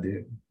that's what I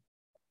did.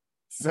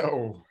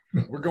 So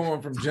we're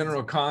going from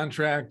general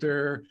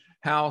contractor,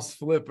 house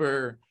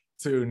flipper,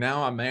 to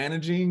now I'm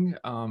managing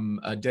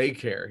a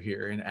daycare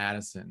here in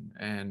Addison.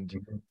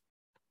 And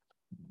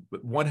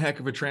one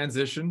heck of a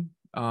transition.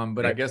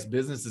 But I guess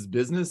business is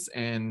business.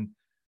 And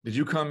did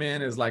you come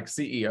in as like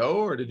CEO,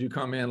 or did you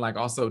come in like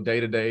also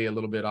day-to-day, a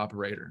little bit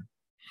operator?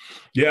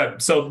 Yeah.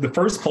 So the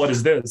first part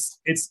is this: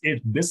 it's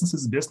business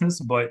is business,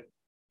 but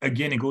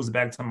again, it goes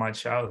back to my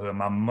childhood.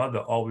 My mother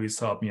always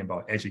taught me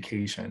about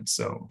education.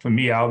 So for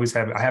me, I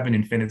have an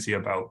infinity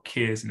about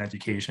kids and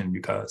education,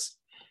 because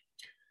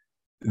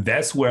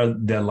that's where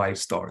their life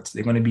starts.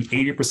 They're going to be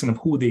 80% of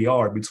who they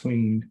are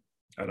between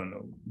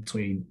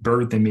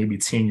birth and maybe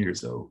 10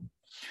 years old.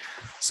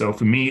 So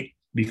for me,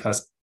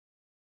 because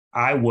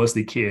I was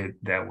the kid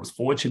that was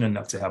fortunate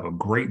enough to have a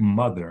great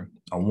mother,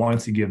 I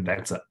wanted to give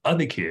back to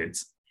other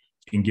kids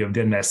and give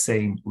them that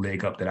same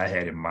leg up that I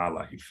had in my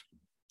life.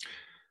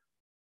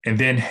 And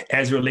then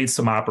as it relates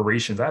to my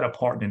operations, I had a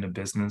partner in the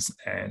business,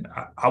 and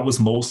I was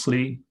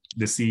mostly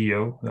the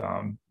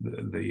CEO,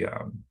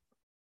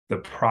 the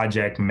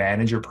project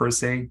manager per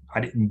se. I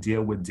didn't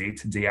deal with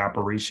day-to-day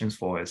operations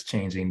for as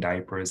changing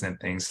diapers and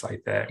things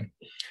like that.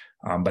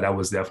 But I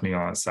was definitely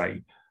on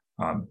site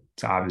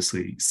to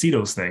obviously see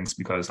those things,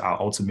 because our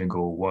ultimate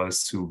goal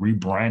was to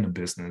rebrand the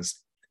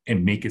business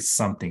and make it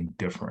something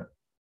different.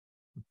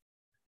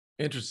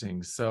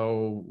 Interesting.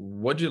 So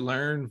what'd you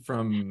learn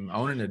from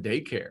owning a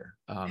daycare,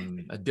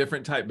 a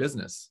different type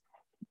business?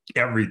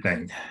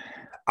 Everything.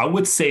 I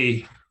would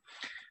say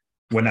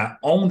when I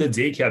owned the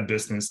daycare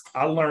business,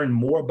 I learned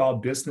more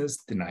about business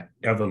than I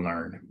ever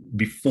learned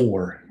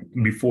before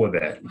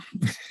that.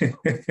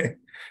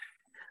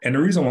 And the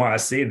reason why I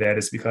say that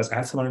is because I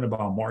had to learn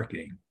about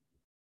marketing.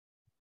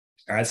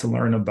 I had to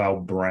learn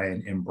about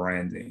brand and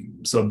branding.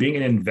 So being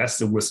an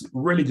investor was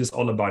really just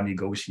all about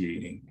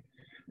negotiating.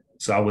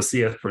 So I would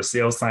see a for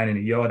sale sign in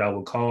the yard. I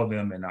would call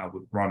them and I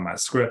would run my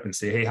script and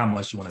say, hey, how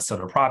much you want to sell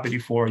the property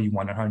for? You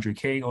want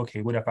 100K?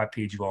 Okay, what if I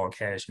paid you all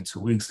cash in 2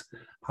 weeks?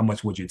 How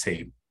much would you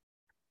take?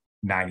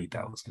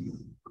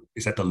 90,000.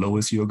 Is that the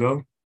lowest you'll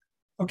go?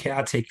 Okay,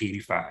 I'll take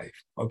 85.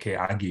 Okay,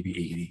 I'll give you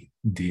 80.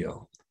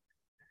 Deal.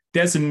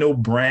 There's no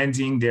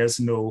branding. There's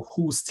no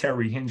who's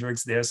Terry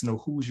Hendricks. There's no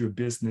who's your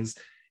business.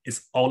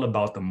 It's all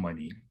about the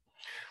money.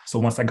 So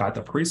once I got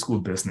the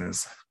preschool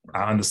business,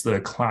 I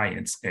understood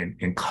clients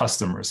and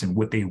customers and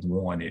what they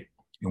wanted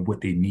and what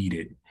they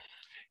needed.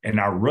 And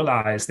I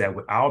realized that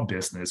with our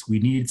business, we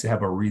needed to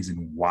have a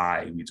reason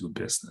why we do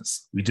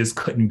business. We just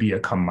couldn't be a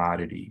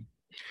commodity.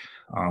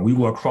 We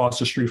were across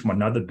the street from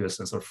another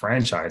business, a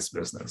franchise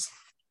business.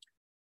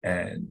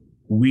 And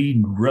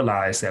we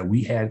realized that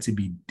we had to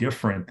be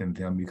different than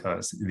them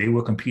because they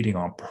were competing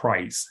on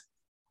price.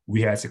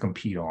 We had to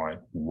compete on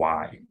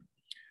why.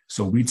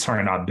 So we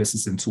turned our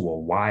business into a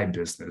why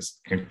business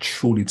and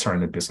truly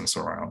turned the business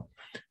around.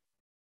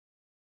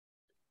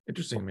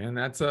 Interesting, man.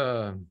 That's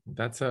a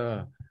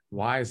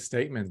wise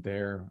statement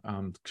there.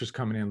 Just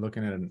coming in,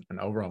 looking at an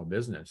overall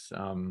business.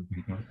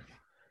 Mm-hmm.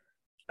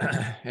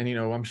 And, you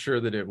know, I'm sure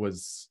that it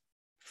was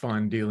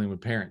fun dealing with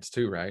parents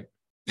too, right?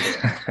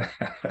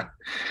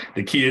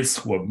 The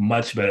kids were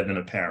much better than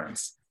the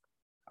parents.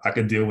 I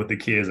could deal with the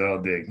kids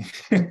all day.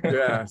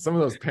 Yeah, some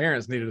of those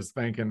parents needed a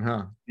spanking,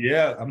 huh?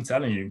 Yeah, I'm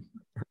telling you.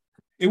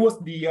 It was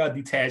the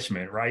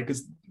detachment, right?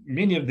 Because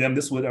many of them,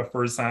 this was their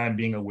first time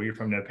being away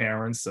from their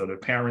parents. So the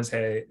parents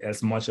had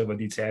as much of a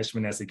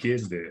detachment as the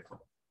kids did.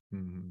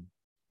 Mm-hmm.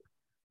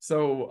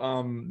 So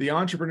the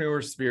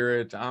entrepreneur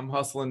spirit, I'm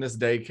hustling this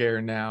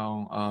daycare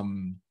now.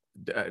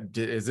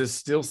 Is this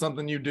still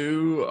something you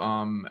do?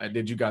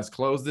 Did you guys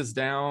close this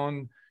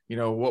down? You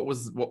know,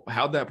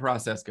 how'd that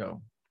process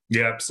go?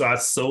 Yeah, so I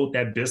sold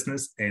that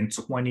business in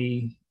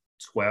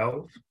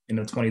 2012,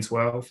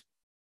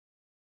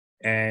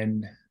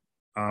 and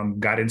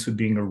got into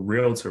being a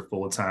realtor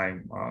full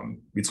time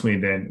between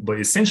then. But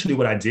essentially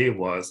what I did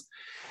was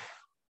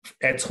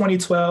at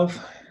 2012,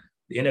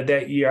 the end of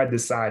that year, I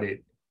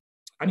decided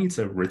I need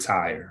to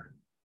retire.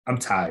 I'm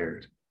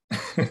tired.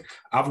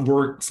 I've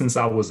worked since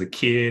I was a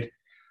kid.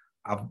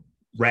 I've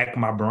racked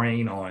my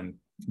brain on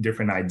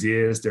different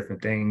ideas,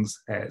 different things,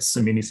 had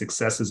so many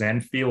successes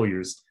and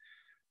failures.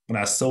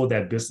 When I sold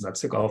that business, I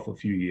took off a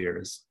few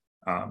years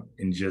and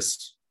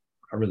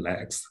I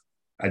relaxed.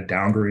 I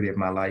downgraded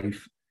my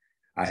life.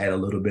 I had a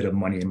little bit of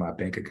money in my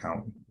bank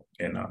account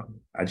and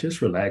I just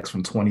relaxed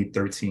from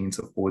 2013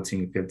 to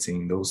 14,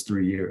 15, those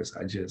 3 years.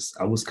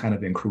 I was kind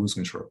of in cruise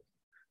control.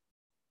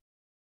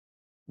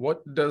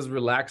 What does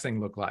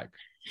relaxing look like?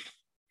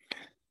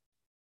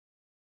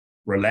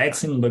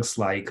 Relaxing looks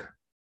like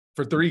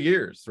for 3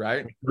 years,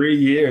 right? 3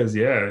 years,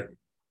 yeah.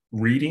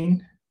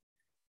 Reading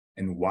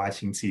and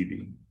watching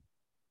TV.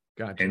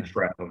 Gotcha. And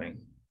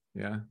traveling.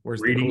 Yeah.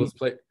 Where's the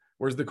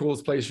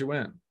coolest place you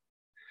went?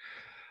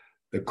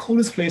 The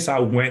coolest place I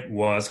went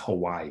was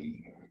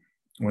Hawaii.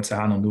 I went to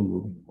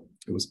Honolulu.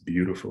 It was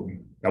beautiful.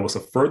 That was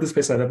the furthest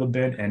place I've ever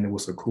been, and it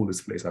was the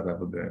coolest place I've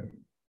ever been.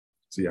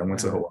 So yeah, I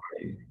went to Hawaii.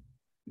 It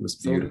was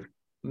beautiful.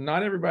 So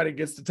not everybody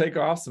gets to take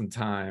off some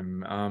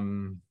time.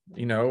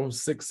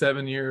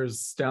 6-7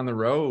 years down the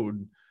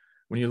road,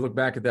 when you look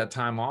back at that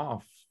time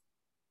off,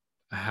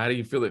 how do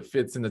you feel it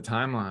fits in the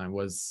timeline?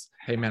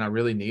 Hey man, I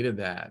really needed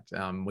that.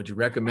 Would you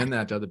recommend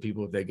that to other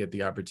people if they get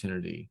the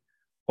opportunity?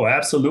 Oh,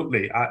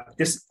 absolutely. I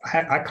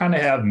kind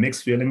of have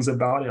mixed feelings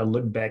about it. I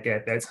look back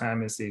at that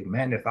time and say,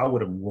 man, if I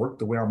would have worked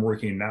the way I'm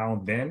working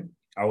now, then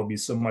I would be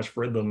so much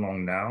further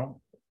along now.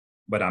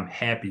 But I'm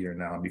happier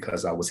now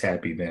because I was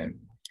happy then.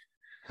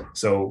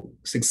 So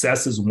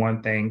success is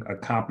one thing,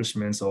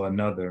 accomplishments are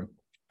another.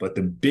 But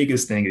the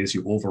biggest thing is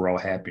your overall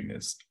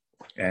happiness.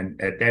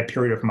 And at that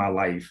period of my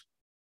life,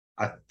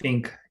 I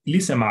think, at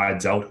least in my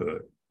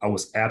adulthood, I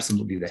was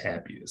absolutely the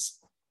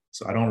happiest.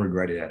 So I don't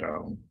regret it at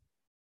all.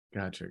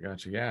 Gotcha.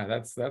 Yeah,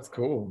 that's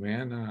cool,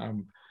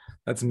 man.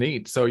 That's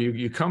neat. So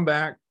you come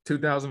back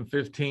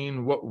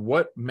 2015.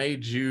 What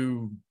made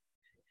you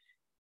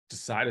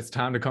decide it's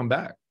time to come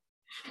back?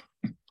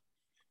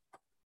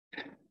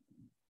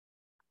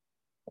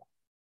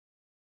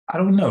 I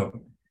don't know.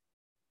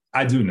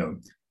 I do know.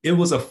 It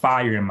was a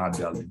fire in my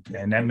belly,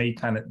 and that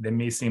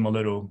may seem a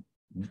little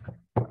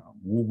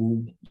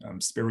woo-woo,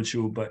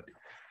 spiritual, but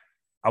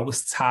I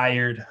was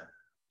tired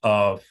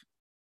of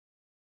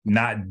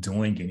not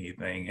doing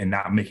anything and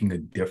not making a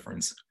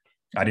difference.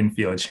 I didn't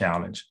feel a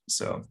challenge.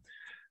 So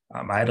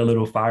I had a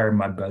little fire in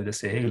my belly to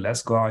say, hey,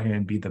 let's go out here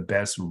and be the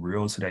best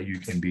realtor that you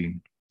can be.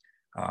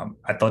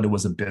 I thought it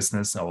was a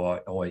business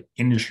or an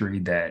industry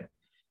that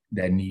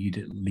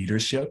needed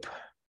leadership.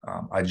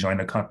 I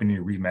joined a company,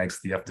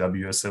 Remax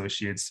DFW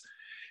Associates.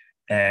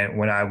 And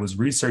when I was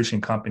researching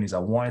companies, I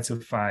wanted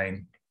to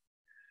find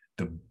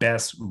the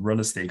best real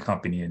estate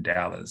company in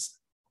Dallas.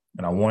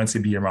 And I wanted to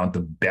be around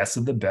the best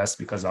of the best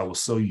because I was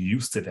so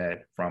used to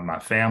that from my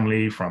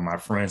family, from my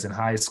friends in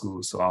high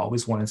school. So I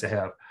always wanted to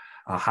have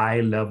a high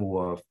level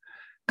of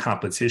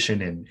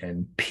competition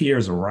and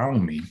peers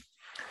around me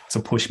to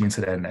push me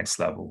to that next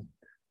level.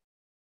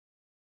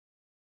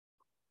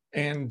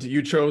 And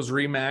you chose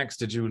Remax.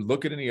 Did you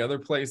look at any other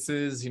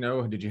places?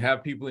 Did you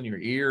have people in your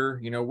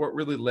ear? What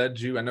really led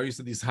you? I know you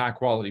said these high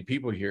quality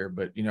people here,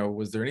 but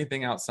was there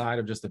anything outside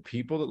of just the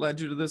people that led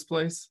you to this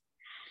place?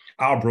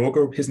 Our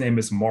broker, his name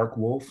is Mark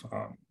Wolf,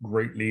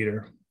 great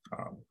leader.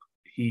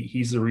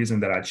 He's the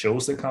reason that I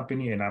chose the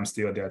company, and I'm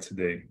still there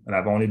today. And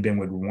I've only been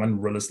with one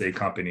real estate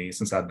company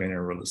since I've been in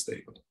real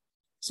estate.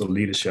 So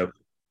leadership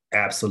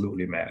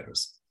absolutely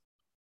matters.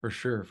 For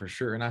sure, for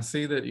sure. And I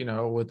see that,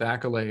 with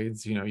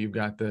accolades, you've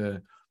got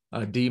the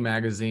D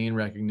magazine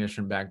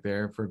recognition back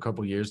there for a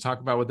couple of years. Talk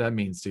about what that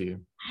means to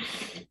you.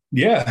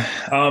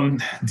 Yeah.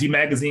 D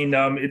magazine,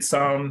 I'm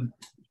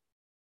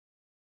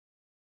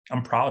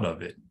proud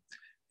of it.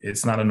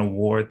 It's not an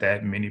award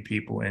that many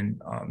people in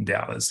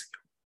Dallas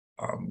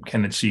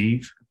can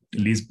achieve,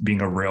 at least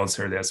being a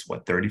realtor. That's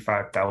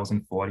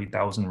 35,000,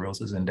 40,000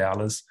 realtors in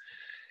Dallas.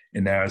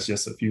 And there's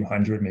just a few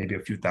hundred, maybe a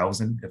few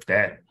thousand, if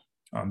that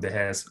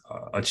has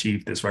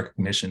achieved this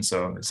recognition.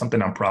 So it's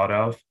something I'm proud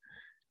of.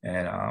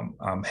 And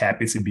I'm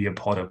happy to be a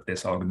part of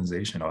this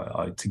organization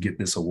or to get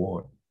this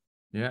award.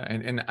 Yeah.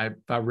 And if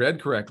I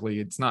read correctly,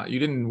 you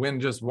didn't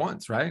win just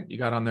once, right? You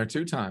got on there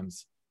 2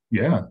 times.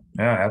 Yeah,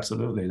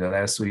 absolutely. The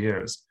last 2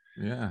 years.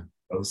 Yeah.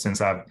 So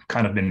since I've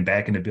kind of been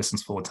back in the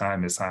business full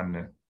time, it's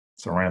time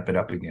to ramp it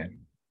up again.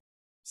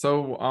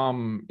 So,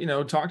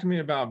 talk to me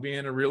about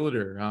being a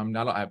realtor.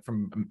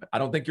 I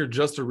don't think you're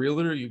just a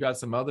realtor. You got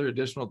some other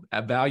additional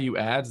value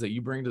adds that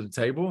you bring to the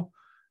table.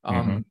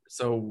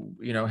 So,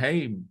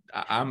 hey,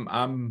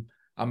 I'm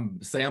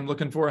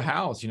looking for a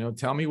house.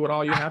 Tell me what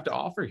all you have to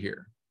offer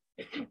here.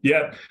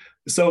 Yeah.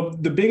 So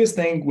the biggest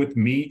thing with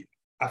me,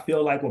 I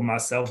feel like with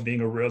myself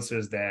being a realtor,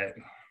 is that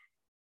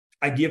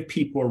I give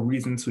people a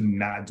reason to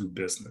not do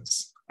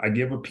business. I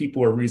give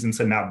people a reason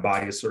to not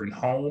buy a certain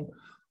home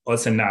or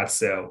to not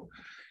sell.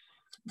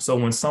 So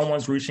when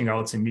someone's reaching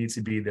out to me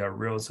to be their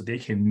realtor, they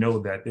can know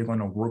that they're going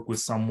to work with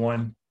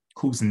someone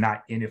who's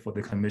not in it for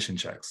the commission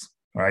checks,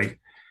 right?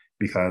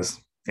 Because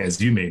as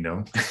you may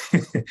know,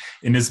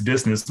 in this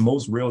business,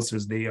 most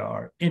realtors, they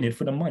are in it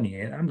for the money.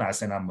 And I'm not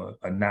saying I'm a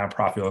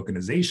nonprofit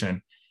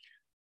organization,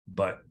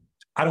 but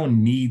I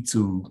don't need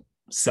to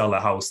sell a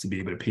house to be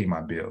able to pay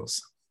my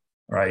bills,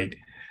 right?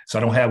 So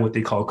I don't have what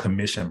they call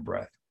commission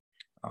breath.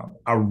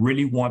 I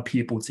really want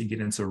people to get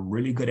into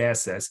really good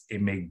assets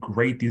and make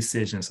great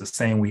decisions the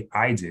same way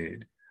I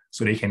did,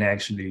 so they can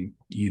actually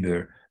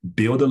either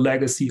build a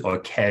legacy or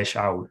cash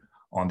out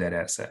on that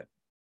asset.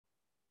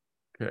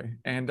 Okay.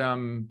 And,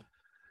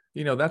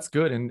 that's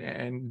good.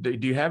 And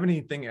do you have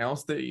anything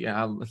else that,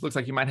 it looks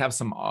like you might have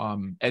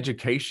some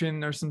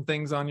education or some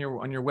things on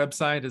your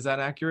website. Is that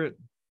accurate?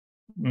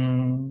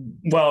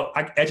 Well,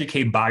 I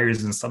educate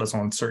buyers and sellers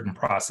on certain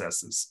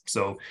processes.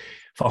 So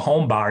for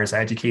home buyers, I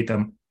educate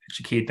them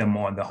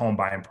on the home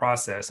buying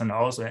process, and I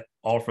also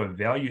offer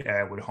value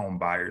add with home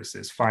buyers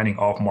is finding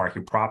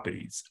off-market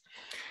properties.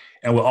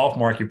 And with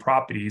off-market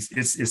properties,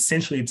 it's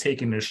essentially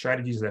taking the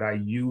strategies that I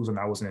used when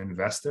I was an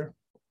investor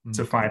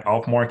to find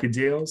off-market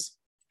deals,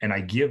 and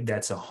I give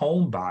that to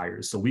home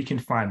buyers so we can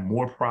find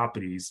more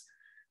properties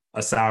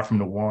aside from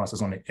the ones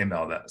that's on the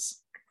MLS.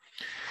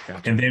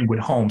 Gotcha. And then with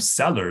home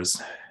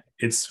sellers,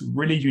 it's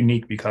really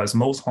unique because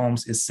most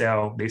homes they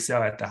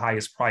sell at the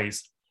highest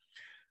price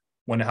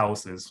when the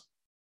house is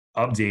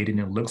updated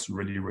and looks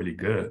really, really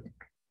good.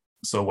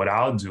 So what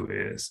I'll do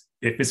is,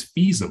 if it's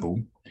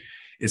feasible,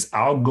 is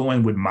I'll go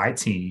in with my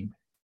team,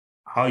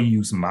 I'll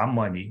use my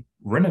money,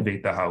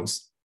 renovate the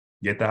house,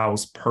 get the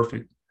house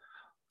perfect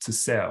to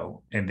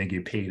sell, and then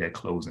get paid at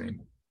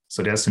closing.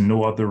 So there's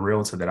no other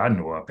realtor that I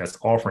know of that's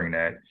offering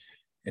that.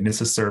 And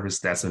it's a service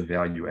that's a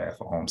value add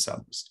for home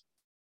sellers.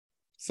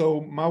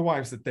 So my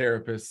wife's a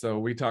therapist, so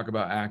we talk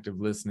about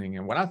active listening.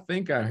 And what I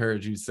think I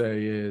heard you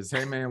say is,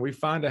 hey, man, we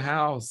find a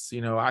house,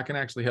 I can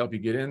actually help you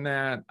get in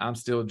that. I'm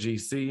still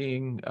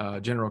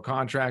GCing, general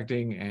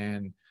contracting,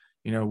 and,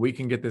 we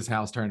can get this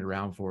house turned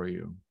around for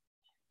you.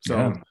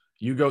 So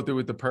you go through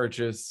with the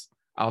purchase.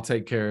 I'll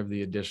take care of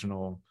the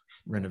additional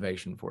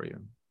renovation for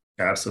you.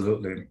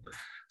 Absolutely.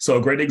 So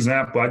a great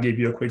example, I'll give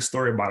you a quick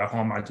story about a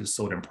home I just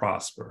sold in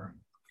Prosper.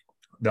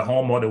 The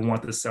homeowner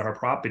wanted to sell her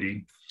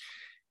property.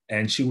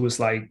 And she was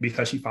like,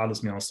 because she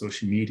follows me on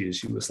social media,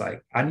 she was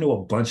like, I know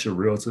a bunch of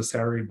realtors,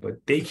 Harry, but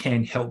they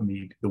can't help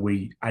me the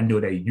way I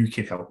know that you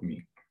can help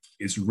me.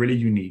 It's really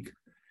unique.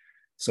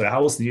 So the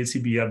house needed to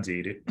be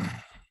updated.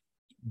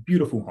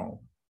 Beautiful home.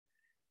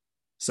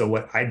 So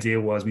what I did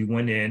was we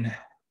went in,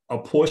 a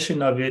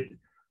portion of it,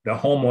 the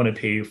homeowner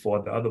paid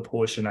for. The other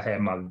portion, I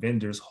had my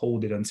vendors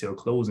hold it until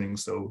closing.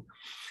 So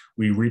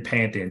we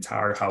repainted the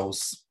entire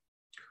house.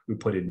 We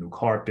put in new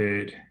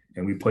carpet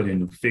and we put in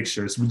new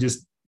fixtures. We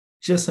just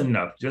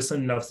enough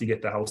to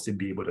get the house to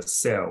be able to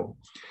sell.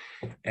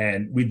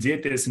 And we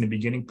did this in the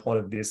beginning part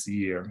of this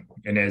year.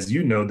 And as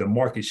you know, the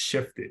market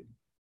shifted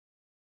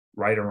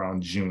right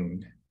around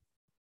June.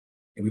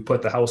 And we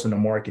put the house on the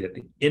market at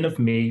the end of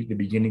May, the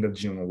beginning of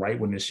June, right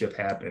when the shift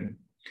happened.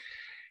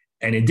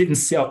 And it didn't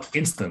sell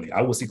instantly.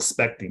 I was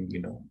expecting,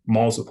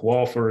 multiple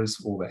offers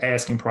over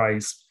asking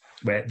price,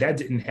 but that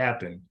didn't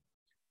happen.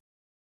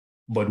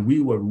 But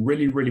we were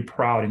really, really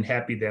proud and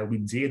happy that we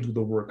did do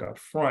the work up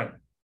front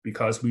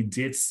because we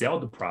did sell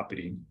the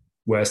property,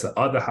 whereas the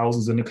other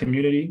houses in the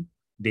community,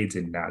 they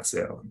did not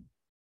sell.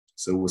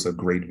 So it was a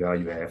great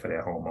value add for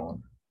that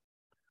homeowner.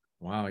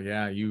 Wow,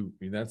 yeah,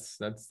 that's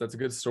a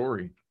good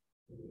story.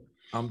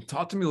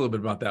 Talk to me a little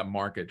bit about that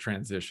market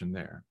transition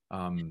there.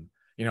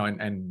 You know,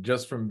 and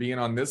just from being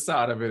on this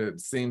side of it,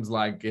 it seems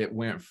like it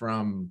went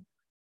from,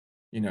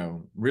 you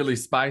know, really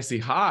spicy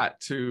hot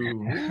to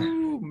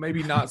ooh,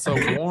 maybe not so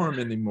warm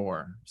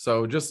anymore.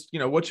 So just, you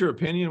know, what's your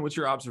opinion? What's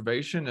your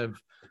observation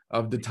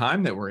of the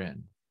time that we're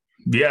in?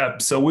 Yeah,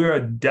 so we're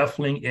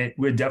definitely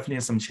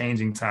in some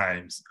changing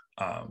times.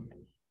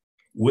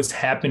 What's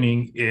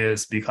happening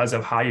is because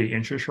of higher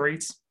interest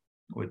rates,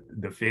 with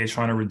the Fed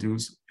trying to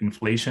reduce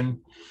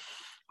inflation,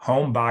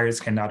 home buyers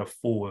cannot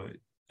afford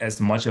as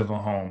much of a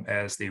home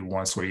as they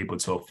once were able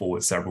to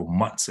afford several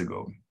months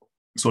ago.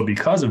 So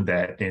because of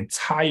that, the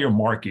entire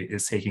market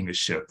is taking a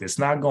shift. It's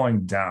not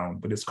going down,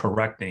 but it's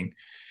correcting,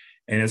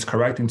 and it's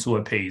correcting to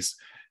a pace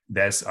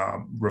that's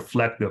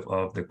reflective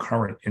of the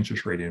current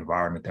interest rate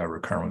environment that we're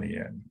currently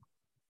in.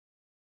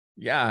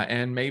 Yeah,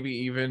 and maybe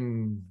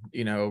even,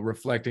 you know,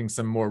 reflecting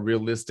some more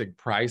realistic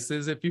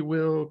prices, if you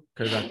will,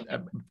 because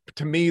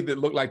to me, that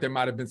looked like there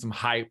might have been some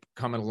hype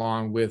coming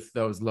along with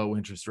those low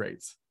interest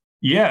rates.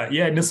 Yeah,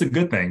 and it's a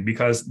good thing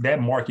because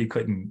that market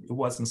it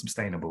wasn't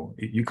sustainable.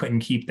 You couldn't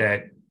keep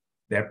that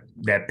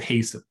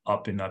pace of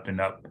up and up and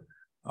up.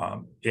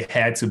 It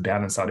had to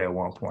balance out at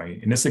one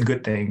point, and it's a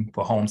good thing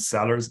for home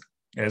sellers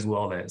as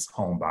well as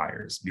home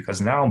buyers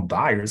because now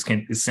buyers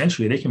can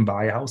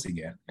buy a house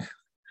again.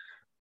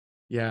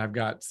 Yeah, I've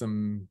got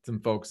some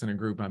folks in a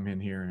group I'm in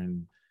here,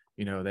 and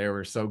you know, they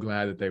were so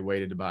glad that they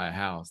waited to buy a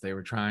house. They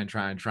were trying,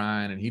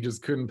 and he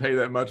just couldn't pay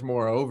that much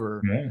more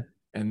over. Yeah.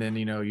 And then,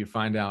 you know, you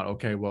find out,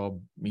 okay,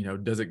 well, you know,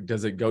 does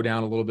it go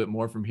down a little bit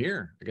more from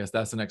here? I guess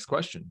that's the next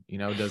question. You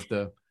know,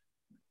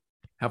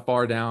 how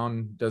far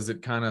down does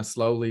it kind of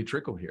slowly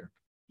trickle here?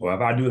 Well,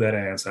 if I knew that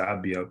answer,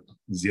 I'd be a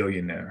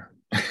zillionaire.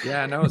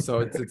 Yeah, no. So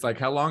it's like,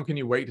 how long can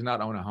you wait to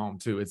not own a home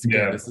too? It's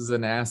again, This is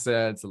an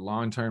asset. It's a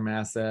long-term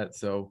asset.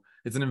 So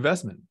it's an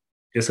investment.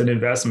 It's an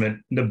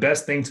investment. The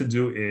best thing to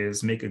do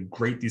is make a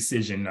great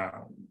decision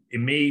now.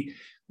 It may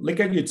look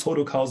at your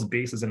total cost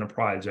basis in a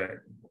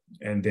project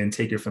and then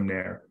take it from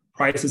there.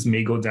 Prices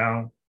may go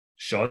down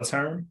short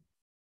term,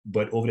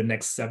 but over the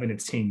next 7 to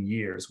 10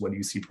 years, where do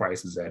you see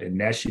prices at? And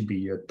that should be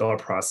your thought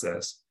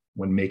process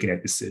when making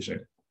that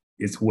decision.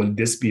 Will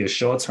this be a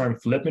short-term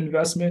flip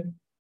investment,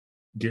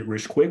 get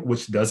rich quick,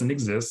 which doesn't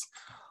exist,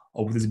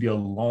 or will this be a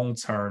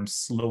long-term,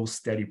 slow,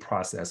 steady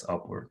process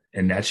upward?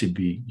 And that should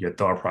be your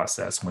thought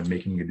process when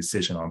making a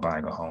decision on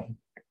buying a home.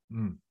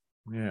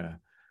 Yeah.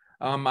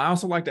 I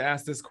also like to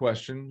ask this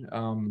question.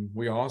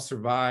 We all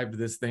survived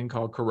this thing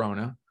called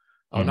Corona.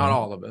 Oh, not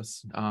all of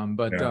us.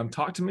 But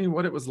talk to me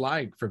what it was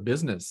like for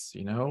business.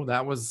 You know,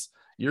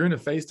 you're in a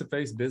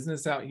face-to-face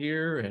business out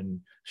here and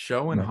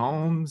showing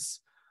homes.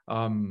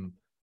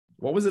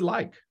 What was it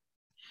like?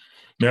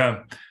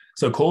 Yeah.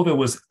 So COVID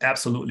was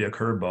absolutely a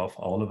curveball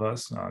for all of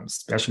us,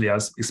 especially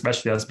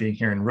us being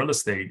here in real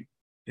estate.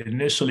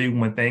 Initially,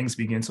 when things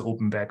began to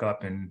open back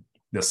up in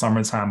the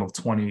summertime of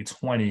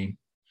 2020,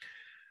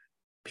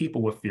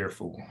 people were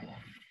fearful.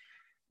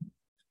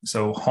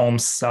 So home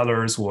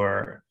sellers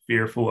were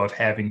fearful of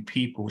having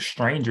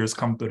strangers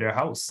come through their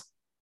house,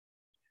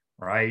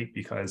 right?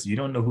 Because you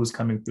don't know who's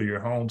coming through your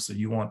home. So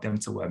you want them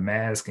to wear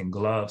masks and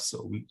gloves.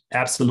 So we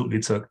absolutely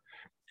took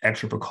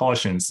extra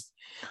precautions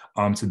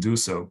to do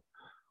so.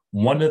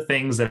 One of the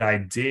things that I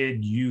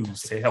did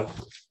use to help.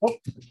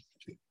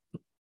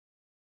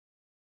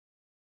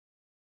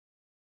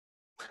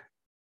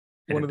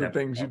 One of the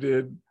things you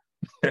did.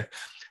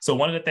 So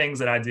one of the things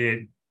that I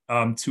did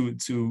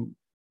to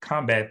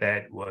combat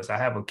that was I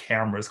have a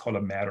camera. It's called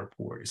a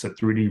Matterport. It's a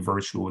 3D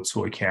virtual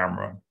tour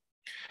camera.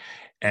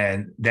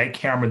 And that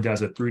camera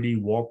does a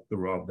 3D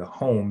walkthrough of the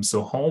home.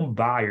 So home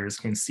buyers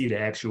can see the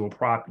actual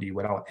property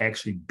without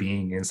actually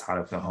being inside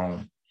of the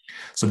home.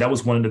 So that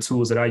was one of the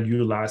tools that I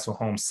utilized for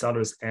home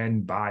sellers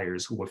and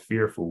buyers who were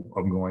fearful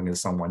of going in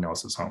someone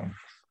else's home.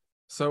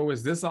 So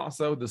is this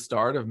also the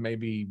start of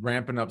maybe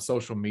ramping up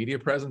social media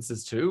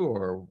presences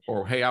too?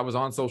 Or hey, I was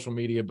on social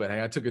media, but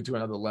hey, I took it to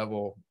another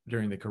level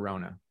during the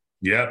Corona.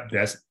 Yeah,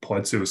 that's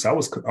part two. So I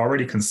was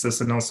already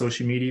consistent on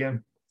social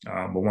media.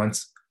 But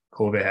once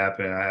COVID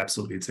happened, I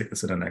absolutely took it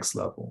to the next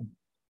level.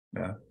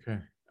 Yeah. Okay.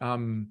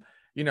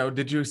 You know,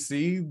 did you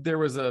see there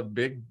was a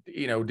big,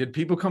 you know, did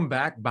people come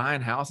back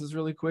buying houses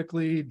really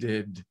quickly?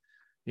 Did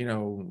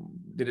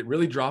it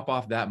really drop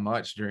off that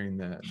much during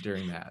that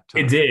time?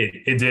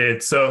 It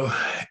did. So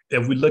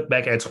if we look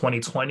back at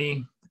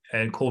 2020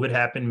 and COVID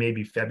happened,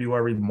 maybe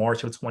February,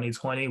 March of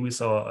 2020, we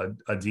saw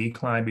a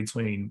decline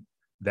between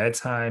that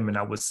time and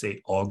I would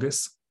say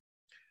August,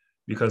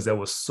 because there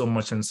was so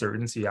much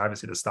uncertainty.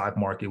 Obviously, the stock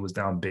market was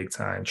down big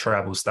time.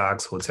 Travel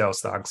stocks, hotel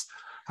stocks,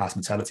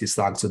 hospitality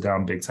stocks were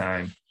down big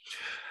time.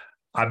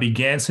 I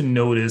began to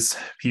notice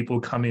people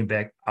coming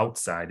back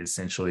outside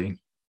essentially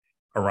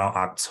around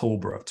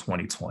October of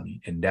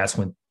 2020. And that's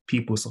when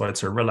people started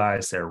to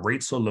realize that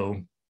rates are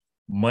low,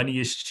 money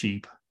is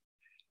cheap,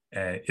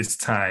 and it's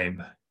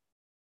time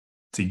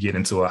to get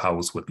into a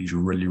house with these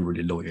really,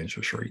 really low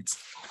interest rates.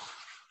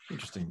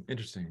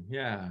 Interesting.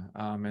 Yeah.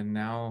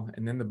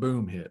 And then the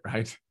boom hit,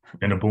 right?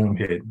 And the boom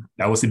hit.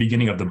 That was the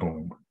beginning of the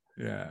boom.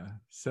 Yeah.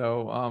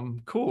 So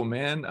cool,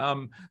 man.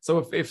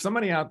 So if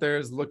somebody out there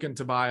is looking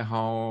to buy a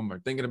home or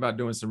thinking about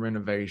doing some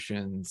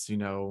renovations,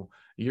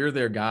 you're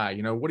their guy.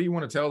 What do you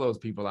want to tell those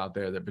people out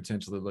there that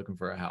potentially looking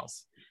for a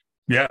house?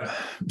 Yeah.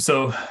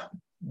 So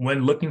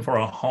when looking for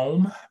a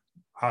home,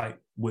 I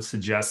would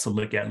suggest to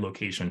look at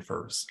location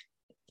first.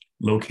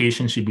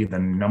 Location should be the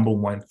number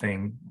one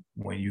thing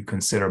when you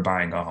consider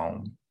buying a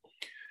home.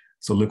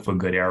 So look for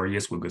good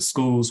areas with good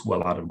schools, with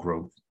a lot of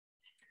growth.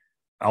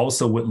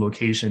 Also, with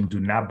location, do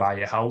not buy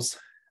a house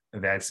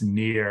that's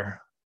near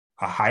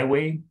a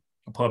highway,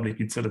 public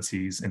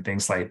utilities, and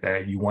things like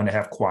that. You want to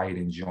have quiet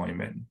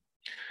enjoyment.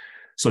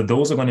 So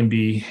those are going to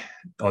be,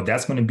 or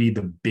that's going to be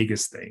the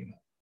biggest thing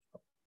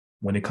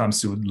when it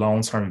comes to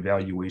long-term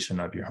evaluation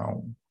of your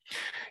home.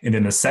 And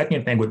then the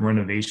second thing with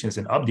renovations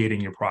and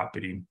updating your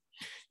property,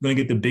 you're going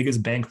to get the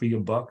biggest bang for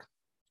your buck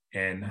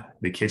in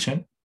the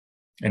kitchen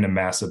and the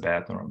master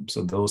bathroom.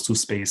 So those two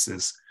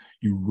spaces,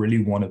 you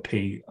really want to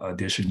pay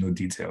additional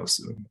details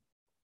to.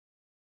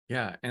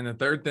 Yeah. And the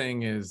third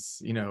thing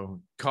is,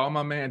 call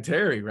my man,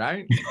 Terry,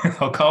 right?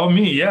 Call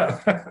me.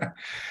 Yeah.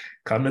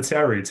 Come to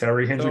Terry,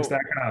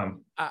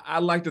 terryhendricks.com. I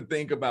like to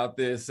think about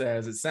this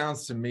as it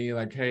sounds to me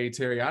like, hey,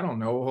 Terry, I don't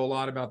know a whole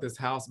lot about this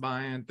house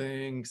buying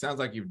thing. Sounds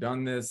like you've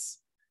done this,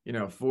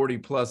 40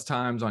 plus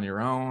times on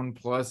your own,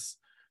 plus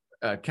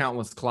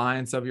countless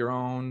clients of your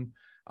own.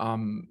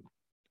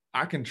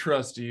 I can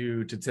trust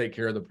you to take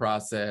care of the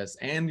process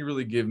and you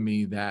really give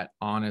me that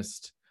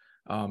honest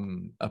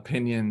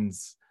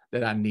opinions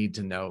that I need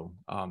to know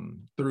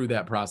through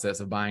that process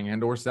of buying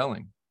and or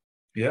selling.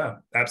 Yeah,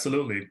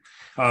 absolutely.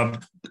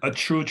 A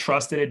true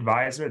trusted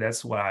advisor,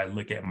 that's what I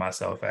look at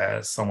myself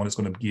as, someone that's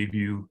going to give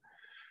you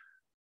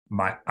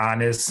my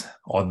honest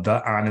or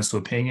the honest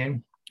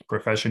opinion,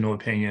 professional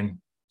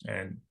opinion,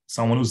 and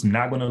someone who's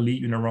not going to lead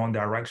you in the wrong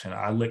direction.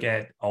 I look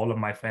at all of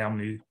my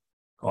family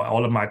or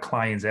all of my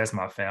clients as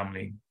my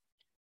family.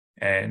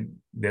 And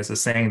there's a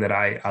saying that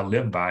I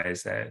live by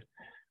is that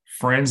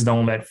friends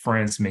don't let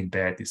friends make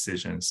bad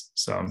decisions.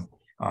 So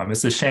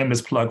it's a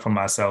shameless plug for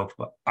myself,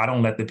 but I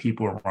don't let the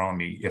people around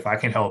me, if I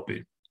can help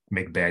it,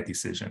 make bad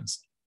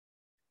decisions.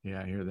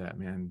 Yeah, I hear that,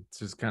 man. It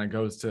just kind of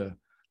goes to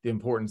the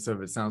importance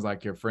of, it sounds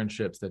like your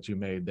friendships that you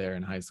made there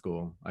in high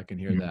school. I can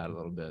hear that a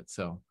little bit.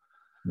 So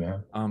yeah,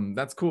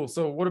 that's cool.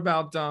 So what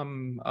about what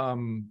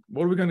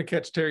are we going to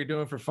catch Terry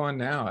doing for fun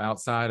now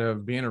outside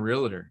of being a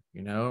realtor?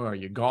 Are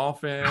you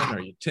golfing?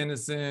 Are you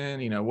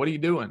tennising? What are you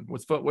doing?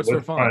 What's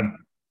for fun?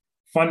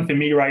 Fun for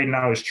me right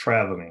now is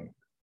traveling.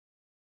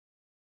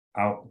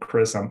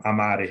 Chris, I'm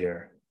out of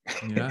here.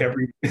 Yeah.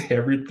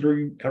 every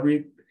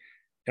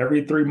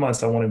 3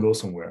 months I want to go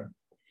somewhere.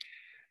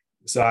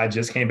 So I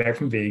just came back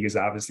from Vegas,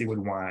 obviously with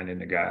wine and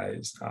the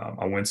guys.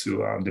 I went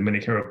to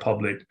Dominican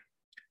Republic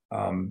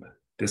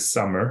this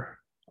summer,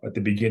 at the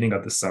beginning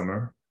of the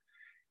summer.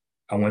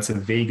 I went to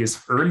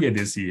Vegas earlier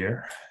this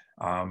year.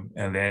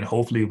 And then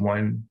hopefully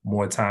one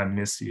more time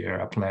this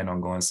year, I plan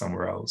on going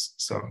somewhere else.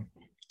 So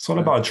it's all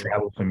about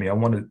travel for me. I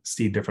want to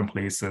see different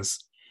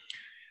places,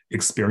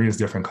 experience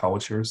different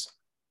cultures,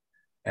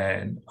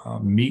 and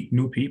meet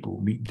new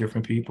people, meet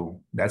different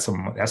people. That's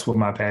what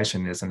my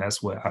passion is. And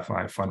that's what I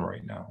find fun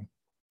right now.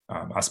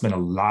 I spend a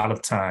lot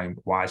of time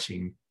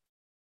watching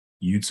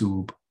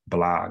YouTube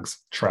blogs,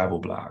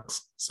 travel blogs.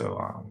 So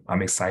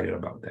I'm excited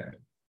about that.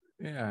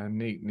 Yeah,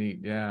 neat.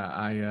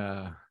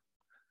 Yeah,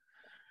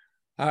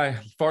 I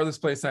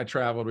farthest place I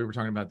traveled, we were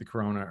talking about the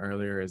corona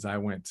earlier, is I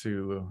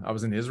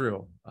was in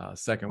Israel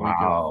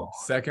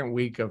second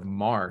week of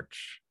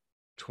March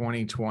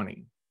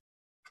 2020.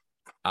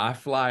 I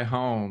fly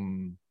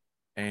home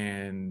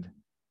and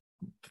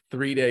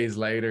 3 days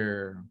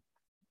later,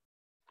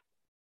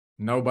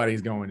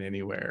 nobody's going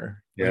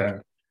anywhere. Yeah.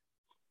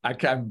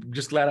 I'm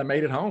just glad I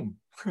made it home.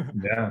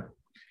 Yeah.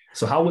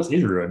 So how was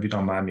Israel, if you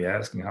don't mind me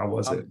asking? How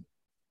was it?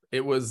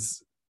 It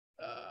was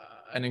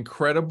an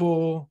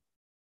incredible,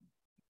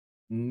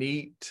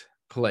 neat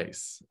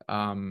place.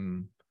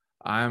 I'm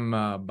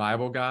a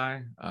Bible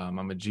guy.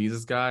 I'm a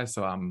Jesus guy.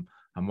 So I'm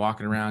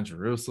walking around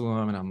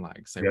Jerusalem and I'm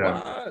like, say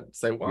what?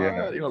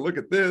 Yeah. Look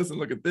at this and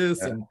look at this.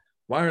 Yeah. And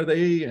why are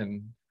they?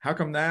 And how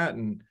come that?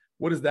 And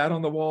what is that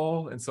on the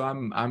wall? And so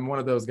I'm one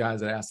of those guys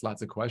that asks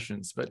lots of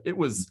questions, but it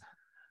was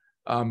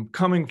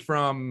coming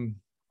from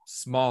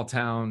small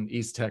town,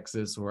 East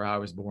Texas, where I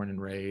was born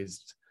and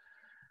raised,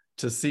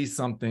 to see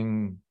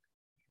something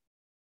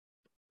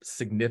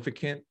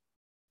significant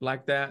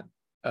like that,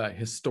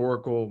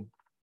 historical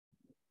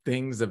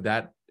things of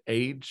that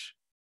age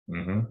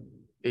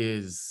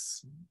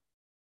is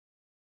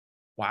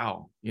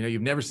wow.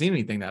 You've never seen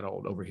anything that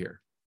old over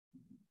here.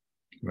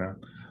 Yeah.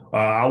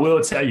 I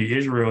will tell you,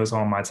 Israel is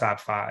on my top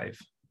 5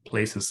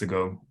 places to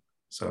go.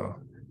 So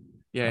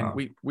yeah,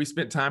 and we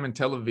spent time in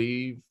Tel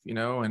Aviv,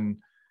 and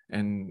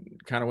and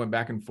kind of went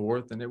back and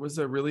forth. And it was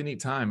a really neat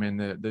time. And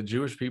the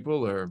Jewish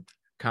people are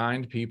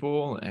kind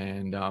people.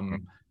 And,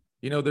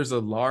 there's a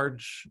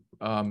large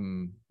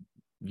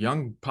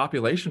young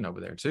population over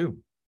there too.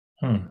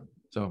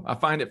 So I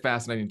find it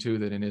fascinating too,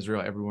 that in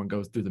Israel, everyone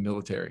goes through the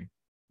military.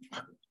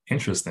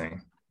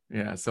 Interesting.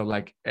 Yeah. So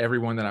like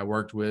everyone that I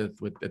worked with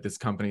at this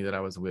company that I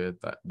was with,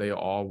 they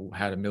all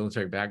had a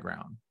military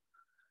background.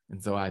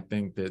 And so I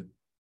think that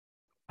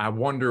I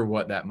wonder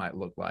what that might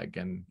look like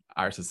in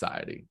our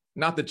society.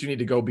 Not that you need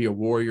to go be a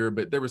warrior,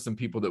 but there were some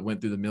people that went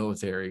through the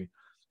military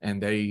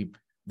and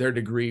their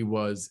degree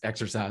was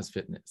exercise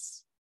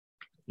fitness.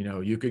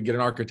 You could get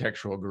an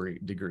architectural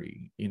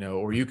degree,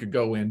 or you could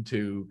go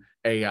into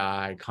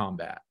AI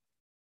combat.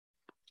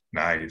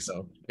 Nice.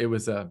 So it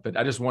was but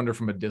I just wonder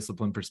from a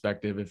discipline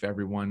perspective if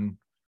everyone,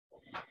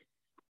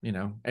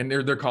 and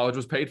their college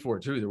was paid for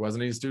too. There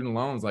wasn't any student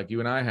loans like you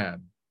and I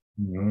had.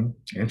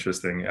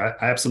 Interesting. I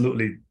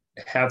absolutely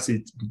have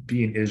to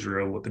be in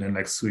Israel within the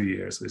next 2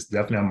 years. It's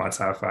definitely on my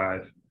top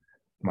five.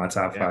 List.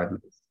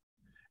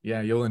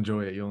 Yeah, you'll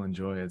enjoy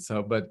it.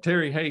 So, but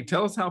Terry, hey,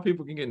 tell us how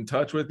people can get in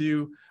touch with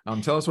you.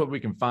 Tell us what we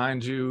can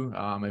find you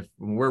if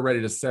we're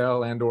ready to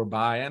sell and or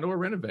buy and or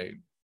renovate.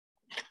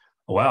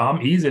 Well,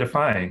 I'm easy to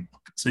find.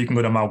 So you can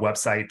go to my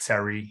website,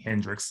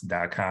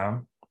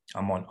 terryhendricks.com.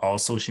 I'm on all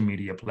social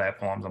media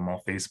platforms. I'm on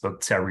Facebook,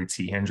 Terry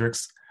T.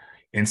 Hendricks,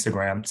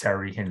 Instagram,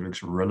 Terry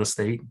Hendricks Real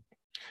Estate.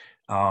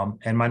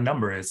 And my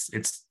number it's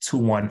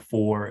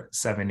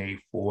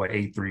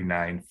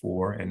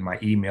 214-784-8394. And my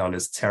email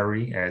is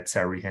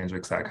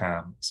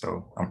terry@terryhendricks.com.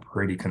 So I'm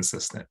pretty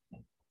consistent.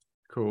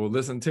 Cool.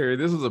 Listen, Terry,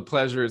 this was a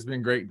pleasure. It's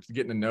been great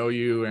getting to know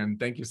you. And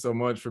thank you so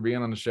much for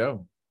being on the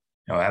show.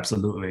 Oh,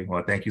 absolutely.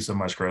 Well, thank you so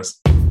much,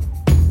 Chris.